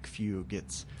demonic fugue.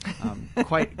 It's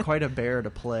quite a bear to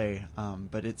play,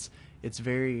 but it's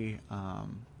very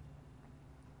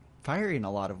fiery in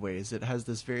a lot of ways. It has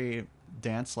this very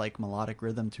dance-like melodic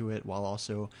rhythm to it, while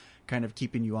also kind of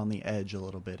keeping you on the edge a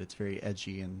little bit. It's very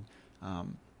edgy and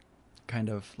kind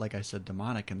of, like I said,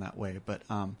 demonic in that way. But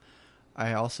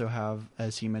I also have,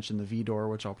 as he mentioned, the Vidor,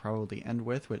 which I'll probably end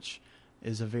with, which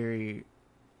is a very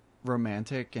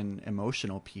romantic and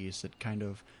emotional piece. It kind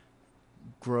of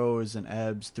grows and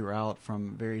ebbs throughout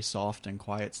from very soft and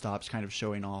quiet stops, kind of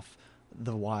showing off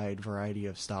the wide variety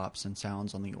of stops and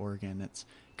sounds on the organ. It's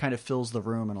kind of fills the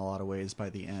room in a lot of ways by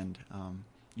the end,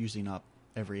 using up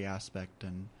every aspect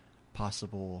and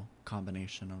possible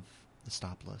combination of the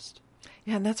stop list.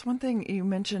 Yeah, and that's one thing you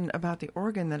mentioned about the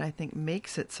organ that I think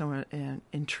makes it so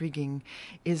intriguing,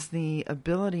 is the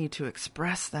ability to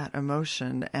express that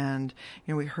emotion. And,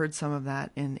 we heard some of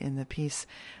that in the piece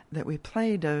that we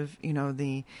played of,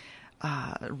 the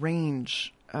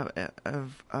range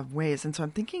of ways. And so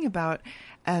I'm thinking about,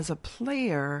 as a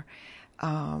player,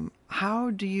 how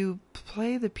do you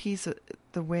play the piece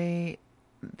the way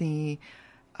the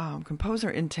composer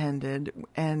intended,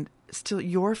 and still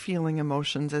you're feeling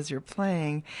emotions as you're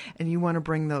playing, and you want to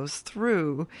bring those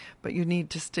through, but you need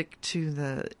to stick to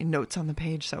the notes on the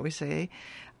page, shall we say.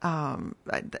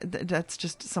 That's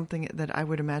just something that I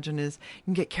would imagine is you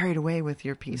can get carried away with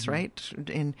your piece, mm-hmm. right?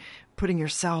 In putting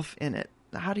yourself in it.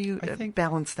 How do you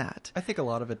balance that? I think a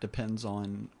lot of it depends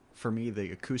on, for me,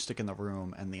 the acoustic in the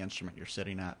room and the instrument you're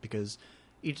sitting at, because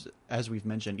as we've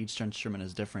mentioned, each instrument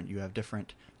is different. You have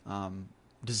different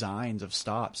designs of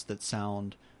stops that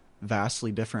sound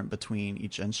vastly different between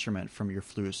each instrument, from your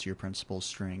flutes to your principals,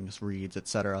 strings, reeds,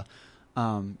 etc.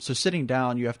 So sitting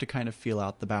down, you have to kind of feel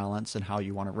out the balance and how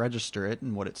you want to register it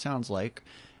and what it sounds like.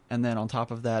 And then on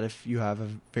top of that, if you have a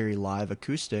very live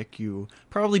acoustic, you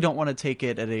probably don't want to take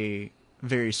it at a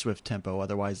very swift tempo,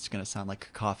 otherwise it's going to sound like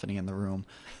cacophony in the room.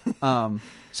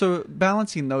 So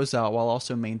balancing those out while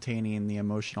also maintaining the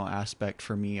emotional aspect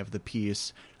for me of the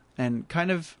piece, and kind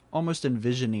of almost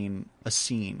envisioning a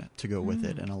scene to go with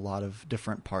it in a lot of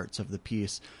different parts of the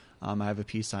piece. I have a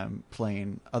piece I'm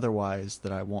playing otherwise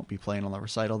that I won't be playing on the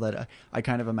recital that I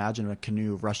kind of imagine a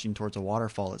canoe rushing towards a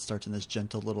waterfall. It starts in this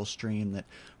gentle little stream that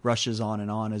rushes on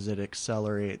and on as it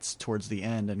accelerates towards the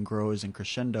end and grows in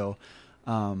crescendo.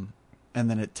 And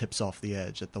then it tips off the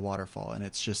edge at the waterfall. And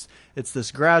it's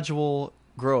this gradual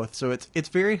growth. So it's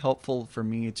very helpful for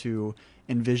me to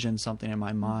envision something in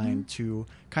my mind, to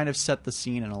kind of set the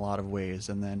scene in a lot of ways,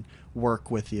 and then work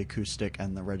with the acoustic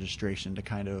and the registration to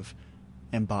kind of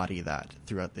embody that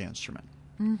throughout the instrument.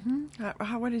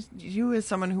 Mm-hmm. What is you, as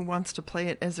someone who wants to play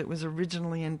it as it was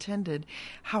originally intended,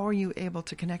 how are you able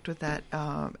to connect with that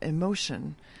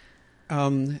emotion?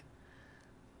 There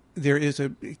is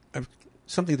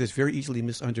something that's very easily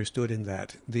misunderstood in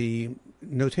that the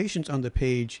notations on the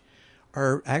page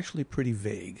are actually pretty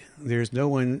vague. There's no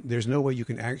way you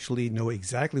can actually know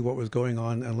exactly what was going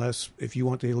on, unless if you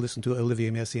want to listen to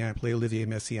Olivier Messiaen, play Olivier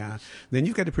Messiaen, then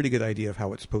you've got a pretty good idea of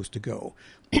how it's supposed to go.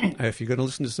 If you're going to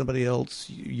listen to somebody else,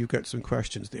 you've got some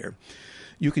questions there.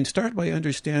 You can start by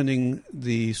understanding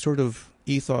the sort of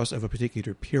ethos of a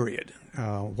particular period,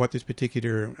 what this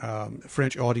particular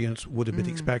French audience would have been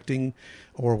expecting,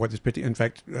 or what this particular. In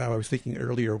fact, I was thinking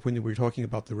earlier when we were talking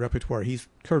about the repertoire, he's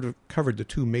covered the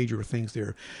two major things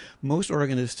there. Most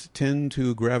organists tend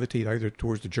to gravitate either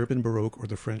towards the German Baroque or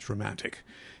the French Romantic,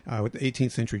 with the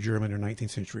 18th century German or 19th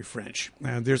century French.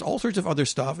 And there's all sorts of other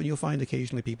stuff, and you'll find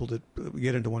occasionally people that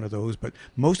get into one of those, but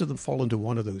most of them fall into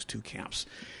one of those two camps.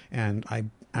 And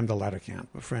I'm the latter camp,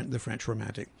 the French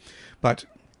Romantic. But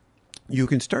you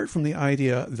can start from the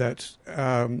idea that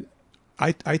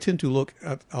I tend to look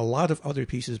at a lot of other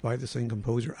pieces by the same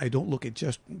composer. I don't look at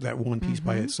just that one piece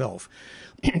by itself.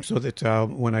 So that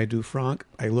when I do Franck,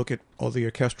 I look at all the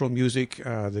orchestral music,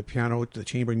 the piano, the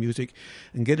chamber music,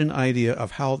 and get an idea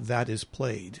of how that is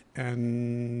played.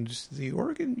 And the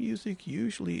organ music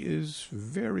usually is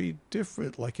very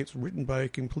different, like it's written by a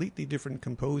completely different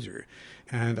composer.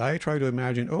 And I try to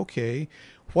imagine, okay,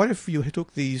 what if you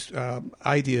took these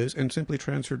ideas and simply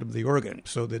transferred them to the organ?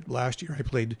 So that last year I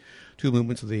played two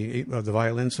movements of the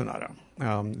violin sonata.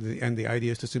 And the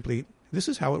idea is to simply, this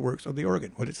is how it works on the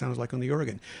organ, what it sounds like on the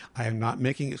organ. I am not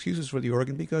making excuses for the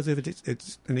organ because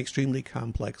it's an extremely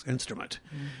complex instrument.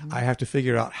 I have to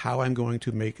figure out how I'm going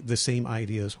to make the same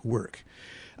ideas work.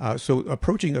 So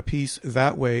approaching a piece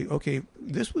that way, okay,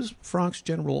 this was Franck's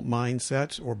general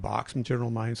mindset or Bach's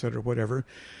general mindset or whatever.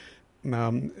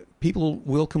 People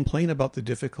will complain about the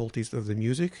difficulties of the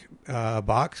music.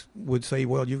 Bach would say,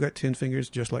 well, you've got 10 fingers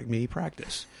just like me,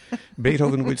 practice.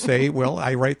 Beethoven would say, well,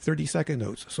 I write 30-second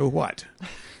notes, so what?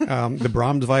 The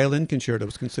Brahms violin concerto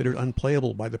was considered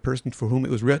unplayable by the person for whom it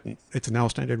was written. It's now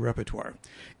standard repertoire.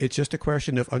 It's just a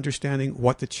question of understanding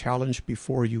what the challenge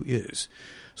before you is.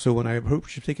 So when I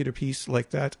approach a particular piece like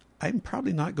that, I'm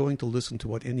probably not going to listen to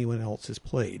what anyone else has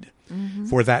played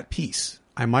for that piece.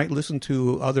 I might listen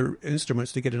to other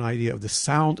instruments to get an idea of the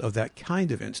sound of that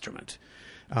kind of instrument.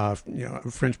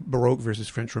 French Baroque versus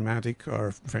French Romantic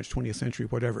or French 20th century,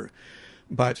 whatever.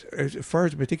 But as far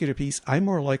as a particular piece, I'm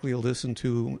more likely to listen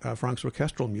to Franck's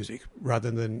orchestral music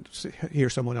rather than hear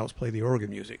someone else play the organ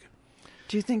music.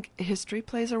 Do you think history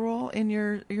plays a role in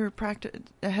your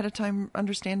ahead of time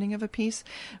understanding of a piece?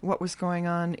 What was going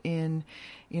on in,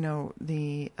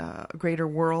 the greater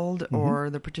world or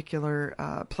the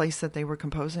particular place that they were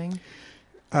composing?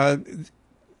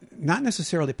 Not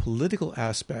necessarily political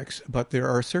aspects, but there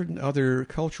are certain other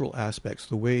cultural aspects,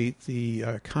 the way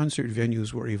the concert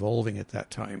venues were evolving at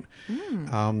that time.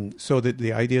 So that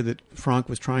the idea that Franck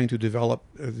was trying to develop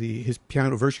his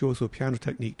virtuoso piano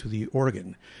technique to the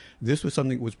organ, this was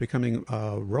something that was becoming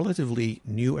relatively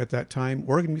new at that time.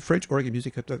 French organ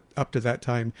music up to that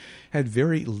time had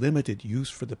very limited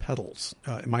use for the pedals.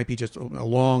 It might be just a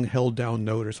long held down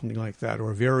note or something like that,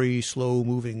 or a very slow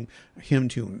moving hymn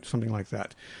tune, something like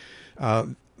that.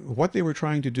 What they were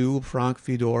trying to do, Franck,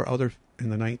 Fedor, other in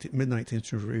the mid-19th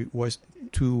century, was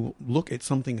to look at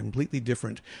something completely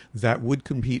different that would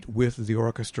compete with the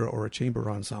orchestra or a chamber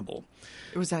ensemble.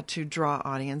 Was that to draw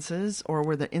audiences, or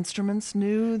were the instruments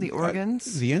new, the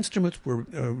organs? The instruments were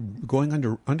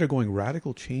undergoing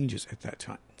radical changes at that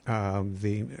time.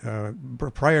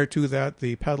 Prior to that,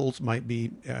 the pedals might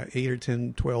be 8 or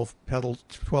 10, 12 pedals,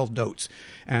 12 notes,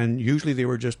 and usually they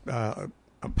were just a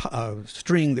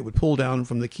string that would pull down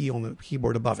from the key on the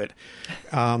keyboard above it.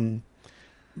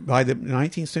 By the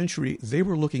 19th century, they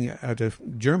were looking at a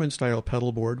German-style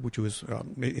pedal board, which was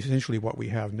essentially what we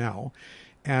have now,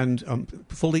 and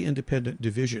fully independent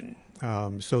division,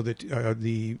 so that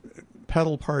the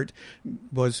pedal part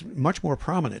was much more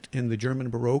prominent in the German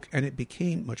Baroque, and it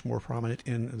became much more prominent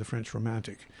in the French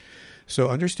Romantic. So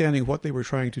understanding what they were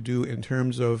trying to do in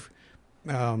terms of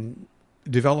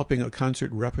developing a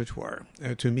concert repertoire,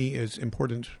 to me, is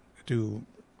important to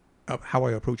how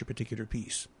I approach a particular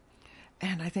piece.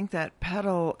 And I think that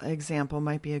pedal example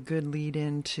might be a good lead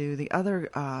into the other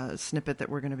snippet that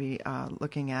we're going to be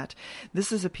looking at.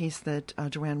 This is a piece that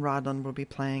Joanne Rodland will be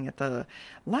playing at the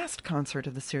last concert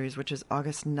of the series, which is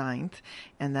August 9th,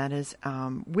 and that is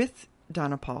with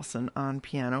Donna Paulson on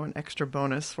piano, an extra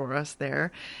bonus for us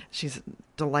there. She's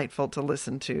delightful to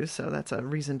listen to, so that's a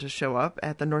reason to show up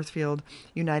at the Northfield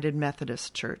United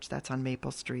Methodist Church. That's on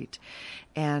Maple Street.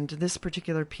 And this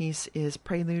particular piece is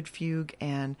Prelude, Fugue,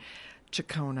 and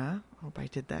Chaconne, I hope I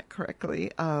did that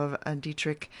correctly, of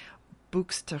Dietrich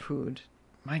Buxtehude.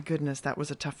 My goodness, that was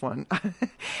a tough one.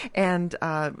 And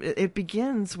it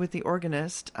begins with the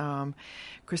organist,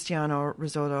 Cristiano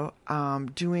Risotto,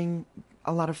 doing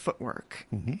a lot of footwork,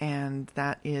 Mm-hmm. and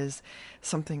that is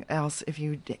something else. If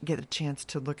you get a chance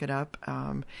to look it up,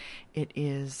 it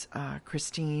is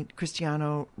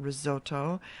Cristiano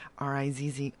Risotto,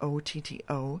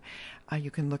 Rizzotto.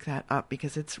 You can look that up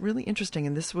because it's really interesting.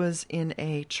 And this was in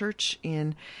a church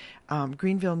in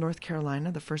Greenville, North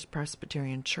Carolina, the First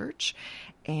Presbyterian Church.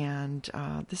 And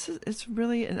it's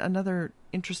really another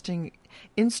interesting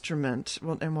instrument.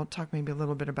 And we'll talk maybe a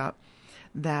little bit about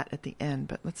that at the end.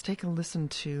 But let's take a listen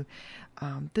to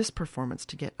this performance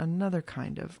to get another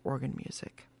kind of organ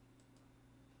music.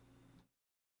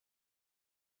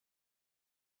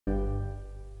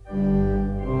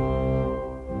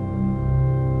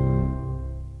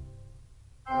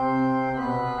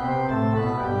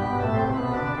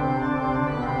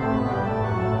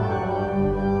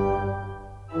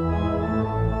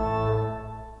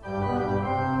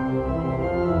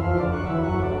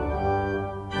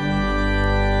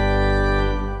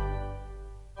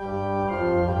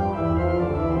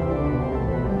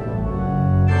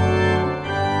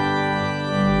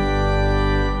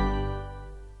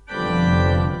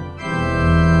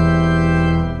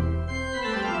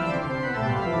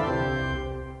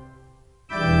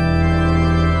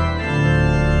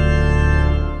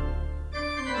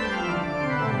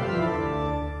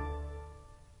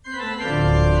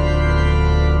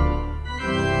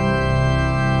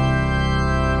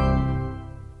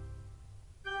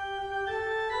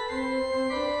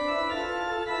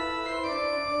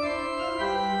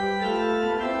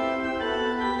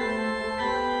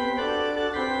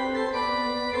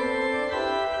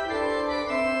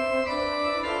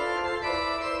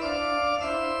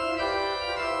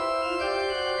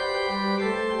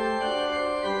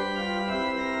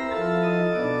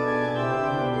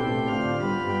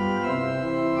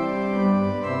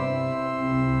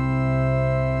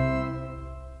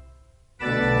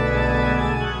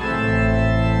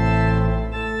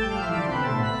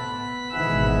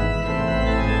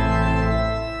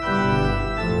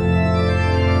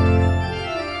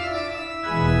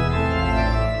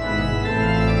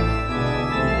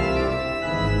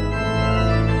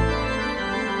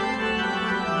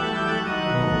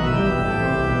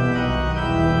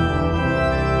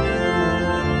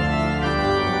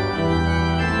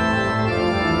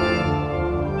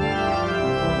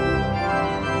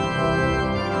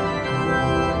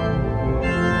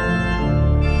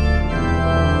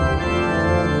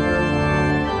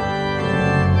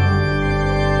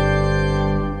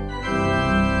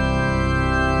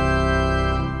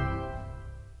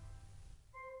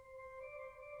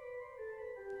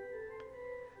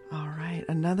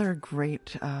 Another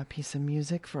great piece of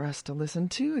music for us to listen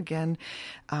to. Again,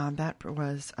 that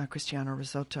was Cristiano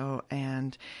Risotto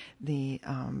and the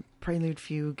Prelude,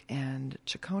 Fugue, and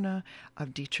Chaconne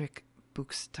of Dietrich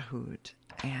Buxtehude.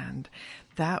 And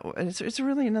that it's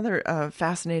really another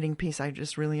fascinating piece. I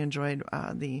just really enjoyed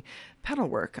the pedal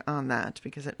work on that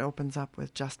because it opens up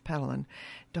with just pedal, and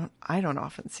I don't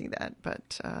often see that.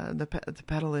 But the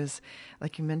pedal is,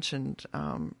 like you mentioned,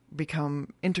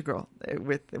 become integral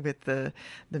with the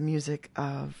music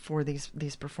for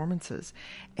these performances.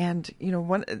 And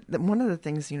one of the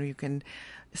things you can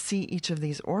see each of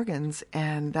these organs,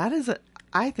 and that is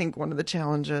I think one of the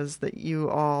challenges that you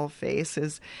all face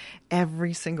is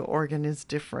every single organ is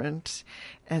different,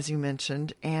 as you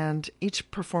mentioned, and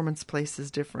each performance place is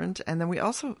different. And then we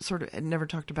also sort of never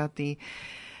talked about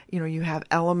you have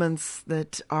elements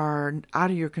that are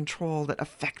out of your control that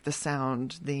affect the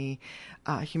sound, the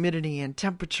humidity and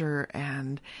temperature.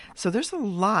 And so there's a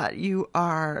lot you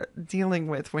are dealing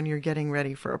with when you're getting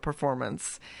ready for a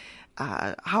performance.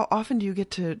 How often do you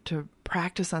get to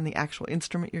practice on the actual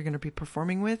instrument you're going to be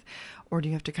performing with, or do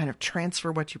you have to kind of transfer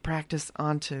what you practice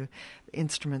onto the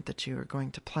instrument that you are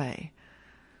going to play?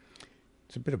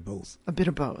 It's a bit of both. A bit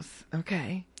of both.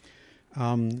 Okay.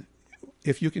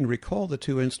 If you can recall the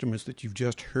two instruments that you've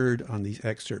just heard on these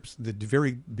excerpts, the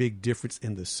very big difference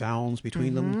in the sounds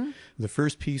between them. The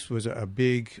first piece was a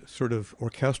big sort of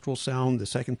orchestral sound. The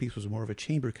second piece was more of a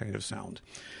chamber kind of sound.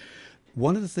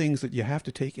 One of the things that you have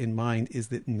to take in mind is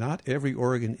that not every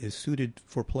organ is suited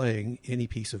for playing any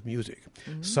piece of music.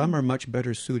 Mm-hmm. Some are much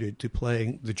better suited to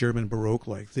playing the German Baroque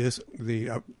like this.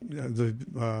 The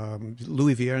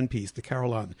Louis Vierne piece, the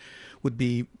Carolan, would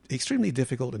be extremely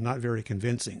difficult and not very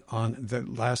convincing on the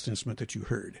last instrument that you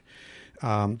heard.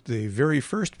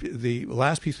 The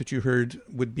last piece that you heard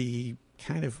would be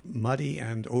kind of muddy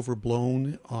and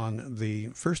overblown on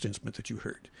the first instrument that you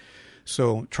heard.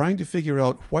 So trying to figure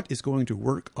out what is going to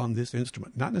work on this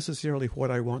instrument, not necessarily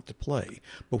what I want to play,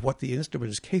 but what the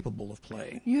instrument is capable of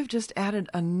playing. You've just added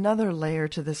another layer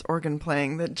to this organ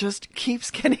playing that just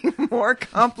keeps getting more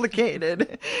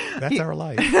complicated. That's our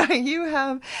life. You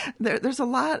have, there's a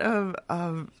lot of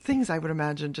things I would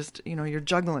imagine just, you're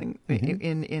juggling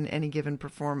in any given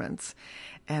performance.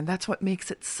 And that's what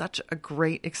makes it such a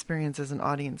great experience as an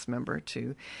audience member,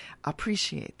 to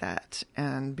appreciate that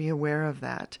and be aware of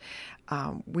that.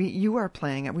 You are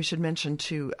playing, we should mention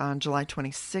too, on July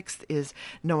 26th is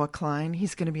Noah Klein.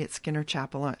 He's going to be at Skinner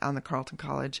Chapel on the Carleton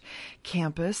College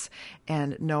campus.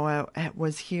 And Noah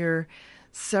was here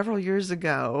several years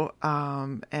ago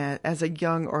as a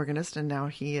young organist, and now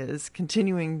he is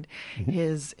continuing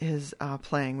his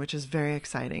playing, which is very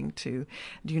exciting. Do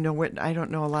you know what? I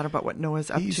don't know a lot about what Noah's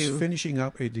up to. He's finishing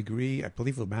up a degree, I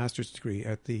believe a master's degree,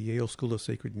 at the Yale School of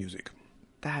Sacred Music.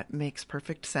 That makes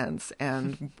perfect sense.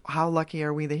 And how lucky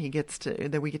are we that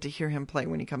we get to hear him play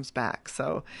when he comes back.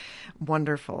 So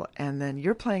wonderful. And then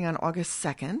you're playing on August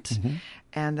 2nd,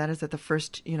 and that is at the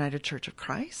First United Church of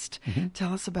Christ.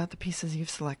 Tell us about the pieces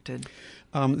you've selected.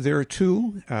 There are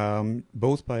two,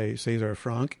 both by César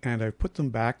Franck, and I've put them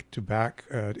back to back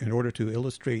in order to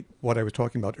illustrate what I was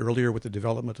talking about earlier with the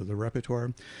development of the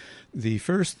repertoire. The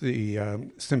first, the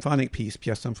symphonic piece,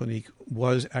 Pièce symphonique,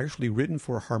 was actually written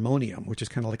for harmonium, which is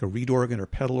kind of like a reed organ or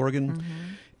pedal organ,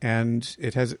 and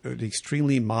it has an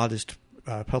extremely modest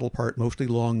pedal part, mostly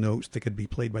long notes that could be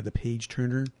played by the page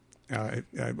turner.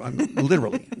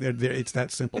 Literally, it's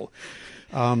that simple.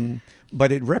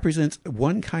 But it represents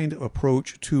one kind of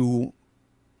approach to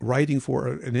writing for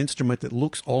an instrument that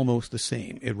looks almost the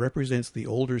same. It represents the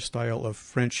older style of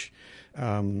French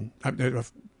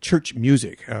of church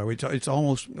music. It's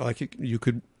almost like you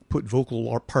could put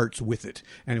vocal parts with it,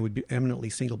 and it would be eminently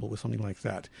singable with something like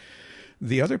that.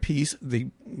 The other piece, the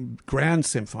grand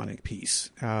symphonic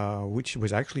piece, which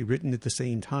was actually written at the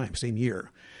same year,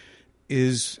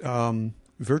 is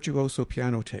virtuoso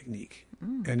piano technique.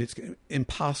 And it's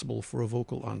impossible for a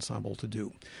vocal ensemble to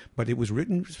do. But it was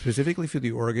written specifically for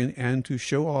the organ and to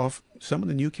show off some of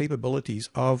the new capabilities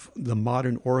of the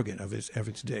modern organ of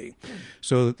its day.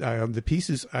 So the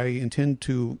pieces I intend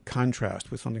to contrast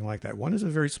with something like that. One is a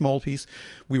very small piece.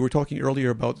 We were talking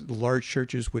earlier about the large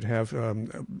churches would have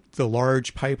the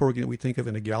large pipe organ that we think of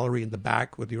in a gallery in the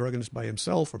back with the organist by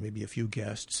himself or maybe a few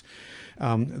guests.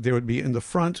 There would be in the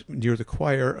front near the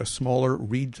choir a smaller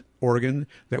reed organ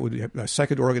that would a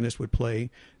second organist would play.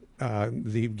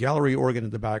 The gallery organ in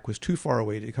the back was too far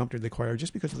away to accompany the choir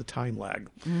just because of the time lag.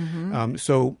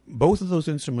 So both of those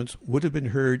instruments would have been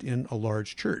heard in a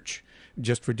large church,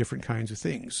 just for different kinds of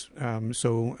things.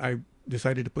 So I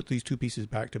decided to put these two pieces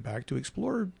back to back to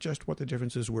explore just what the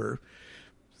differences were.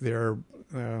 They're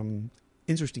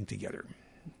interesting together.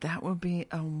 That will be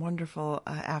a wonderful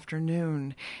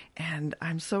afternoon, and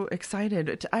I'm so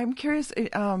excited. I'm curious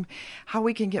how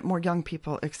we can get more young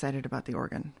people excited about the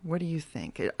organ. What do you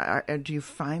think? Do you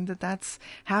find that that's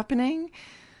happening?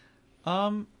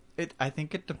 I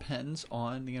think it depends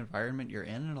on the environment you're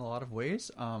in a lot of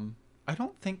ways. I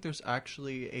don't think there's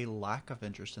actually a lack of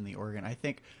interest in the organ. I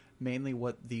think mainly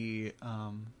what the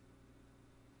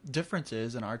difference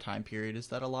is in our time period is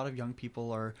that a lot of young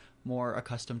people are more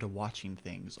accustomed to watching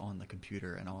things on the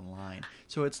computer and online.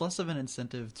 So it's less of an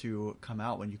incentive to come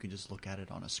out when you can just look at it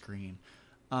on a screen.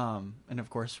 And of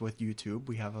course, with YouTube,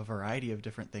 we have a variety of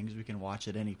different things we can watch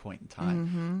at any point in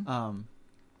time.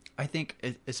 I think,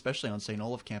 especially on St.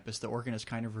 Olaf campus, the organ is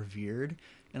kind of revered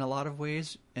in a lot of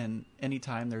ways. And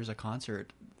anytime there's a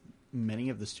concert, many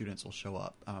of the students will show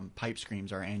up. Pipe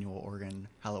Screams, our annual organ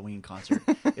Halloween concert,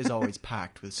 is always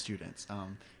packed with students.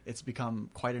 It's become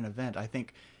quite an event. I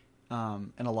think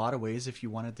in a lot of ways, if you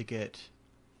wanted to get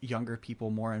younger people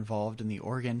more involved in the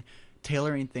organ,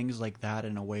 tailoring things like that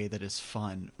in a way that is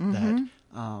fun, that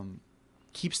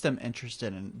keeps them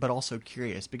interested but also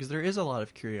curious, because there is a lot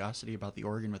of curiosity about the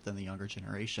organ within the younger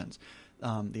generations.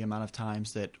 The amount of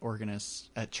times that organists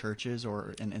at churches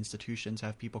or in institutions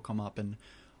have people come up and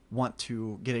want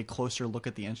to get a closer look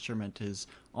at the instrument is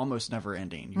almost never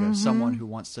ending. You have someone who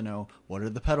wants to know, what are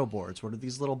the pedal boards? What are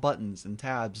these little buttons and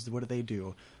tabs? What do they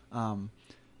do?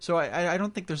 So I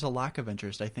don't think there's a lack of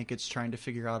interest. I think it's trying to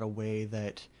figure out a way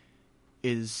that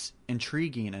is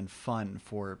intriguing and fun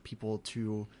for people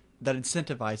that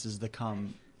incentivizes the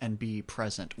come and be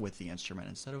present with the instrument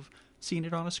instead of seeing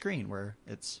it on a screen where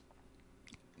it's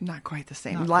not quite the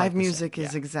same. Live music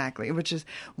is exactly, which is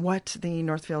what the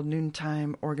Northfield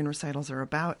Noontime Organ Recitals are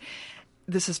about.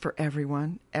 This is for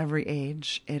everyone, every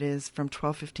age. It is from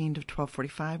 12:15 to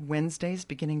 12:45, Wednesdays,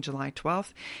 beginning July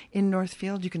 12th in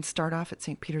Northfield. You can start off at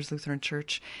St. Peter's Lutheran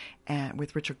Church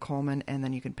with Richard Coleman, and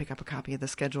then you can pick up a copy of the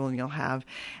schedule, and you'll have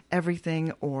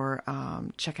everything, or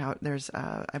check out, there's,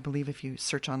 I believe if you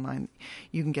search online,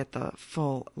 you can get the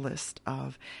full list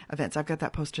of events. I've got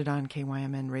that posted on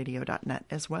kymnradio.net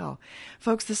as well.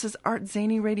 Folks, this is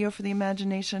ArtZany Radio for the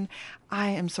Imagination.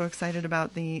 I am so excited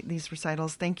about these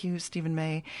recitals. Thank you, Stephen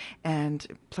May, and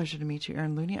pleasure to meet you,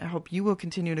 Aaron Looney. I hope you will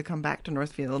continue to come back to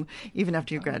Northfield even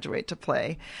after you graduate to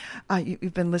play.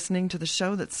 You've been listening to the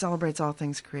show that celebrates all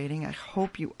things creating. I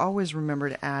hope you always remember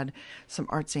to add some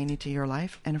ArtZany to your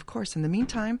life. And of course, in the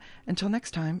meantime, until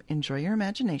next time, enjoy your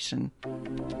imagination.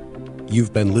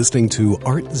 You've been listening to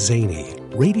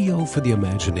ArtZany, Radio for the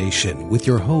Imagination, with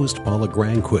your host, Paula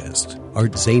Granquist.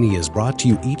 ArtZany is brought to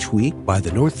you each week by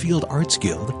the Northfield Arts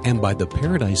Guild and by the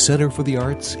Paradise Center for the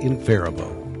Arts in Faribault.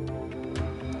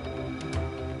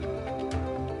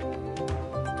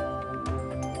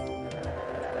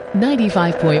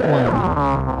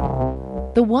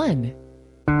 95.1. The One.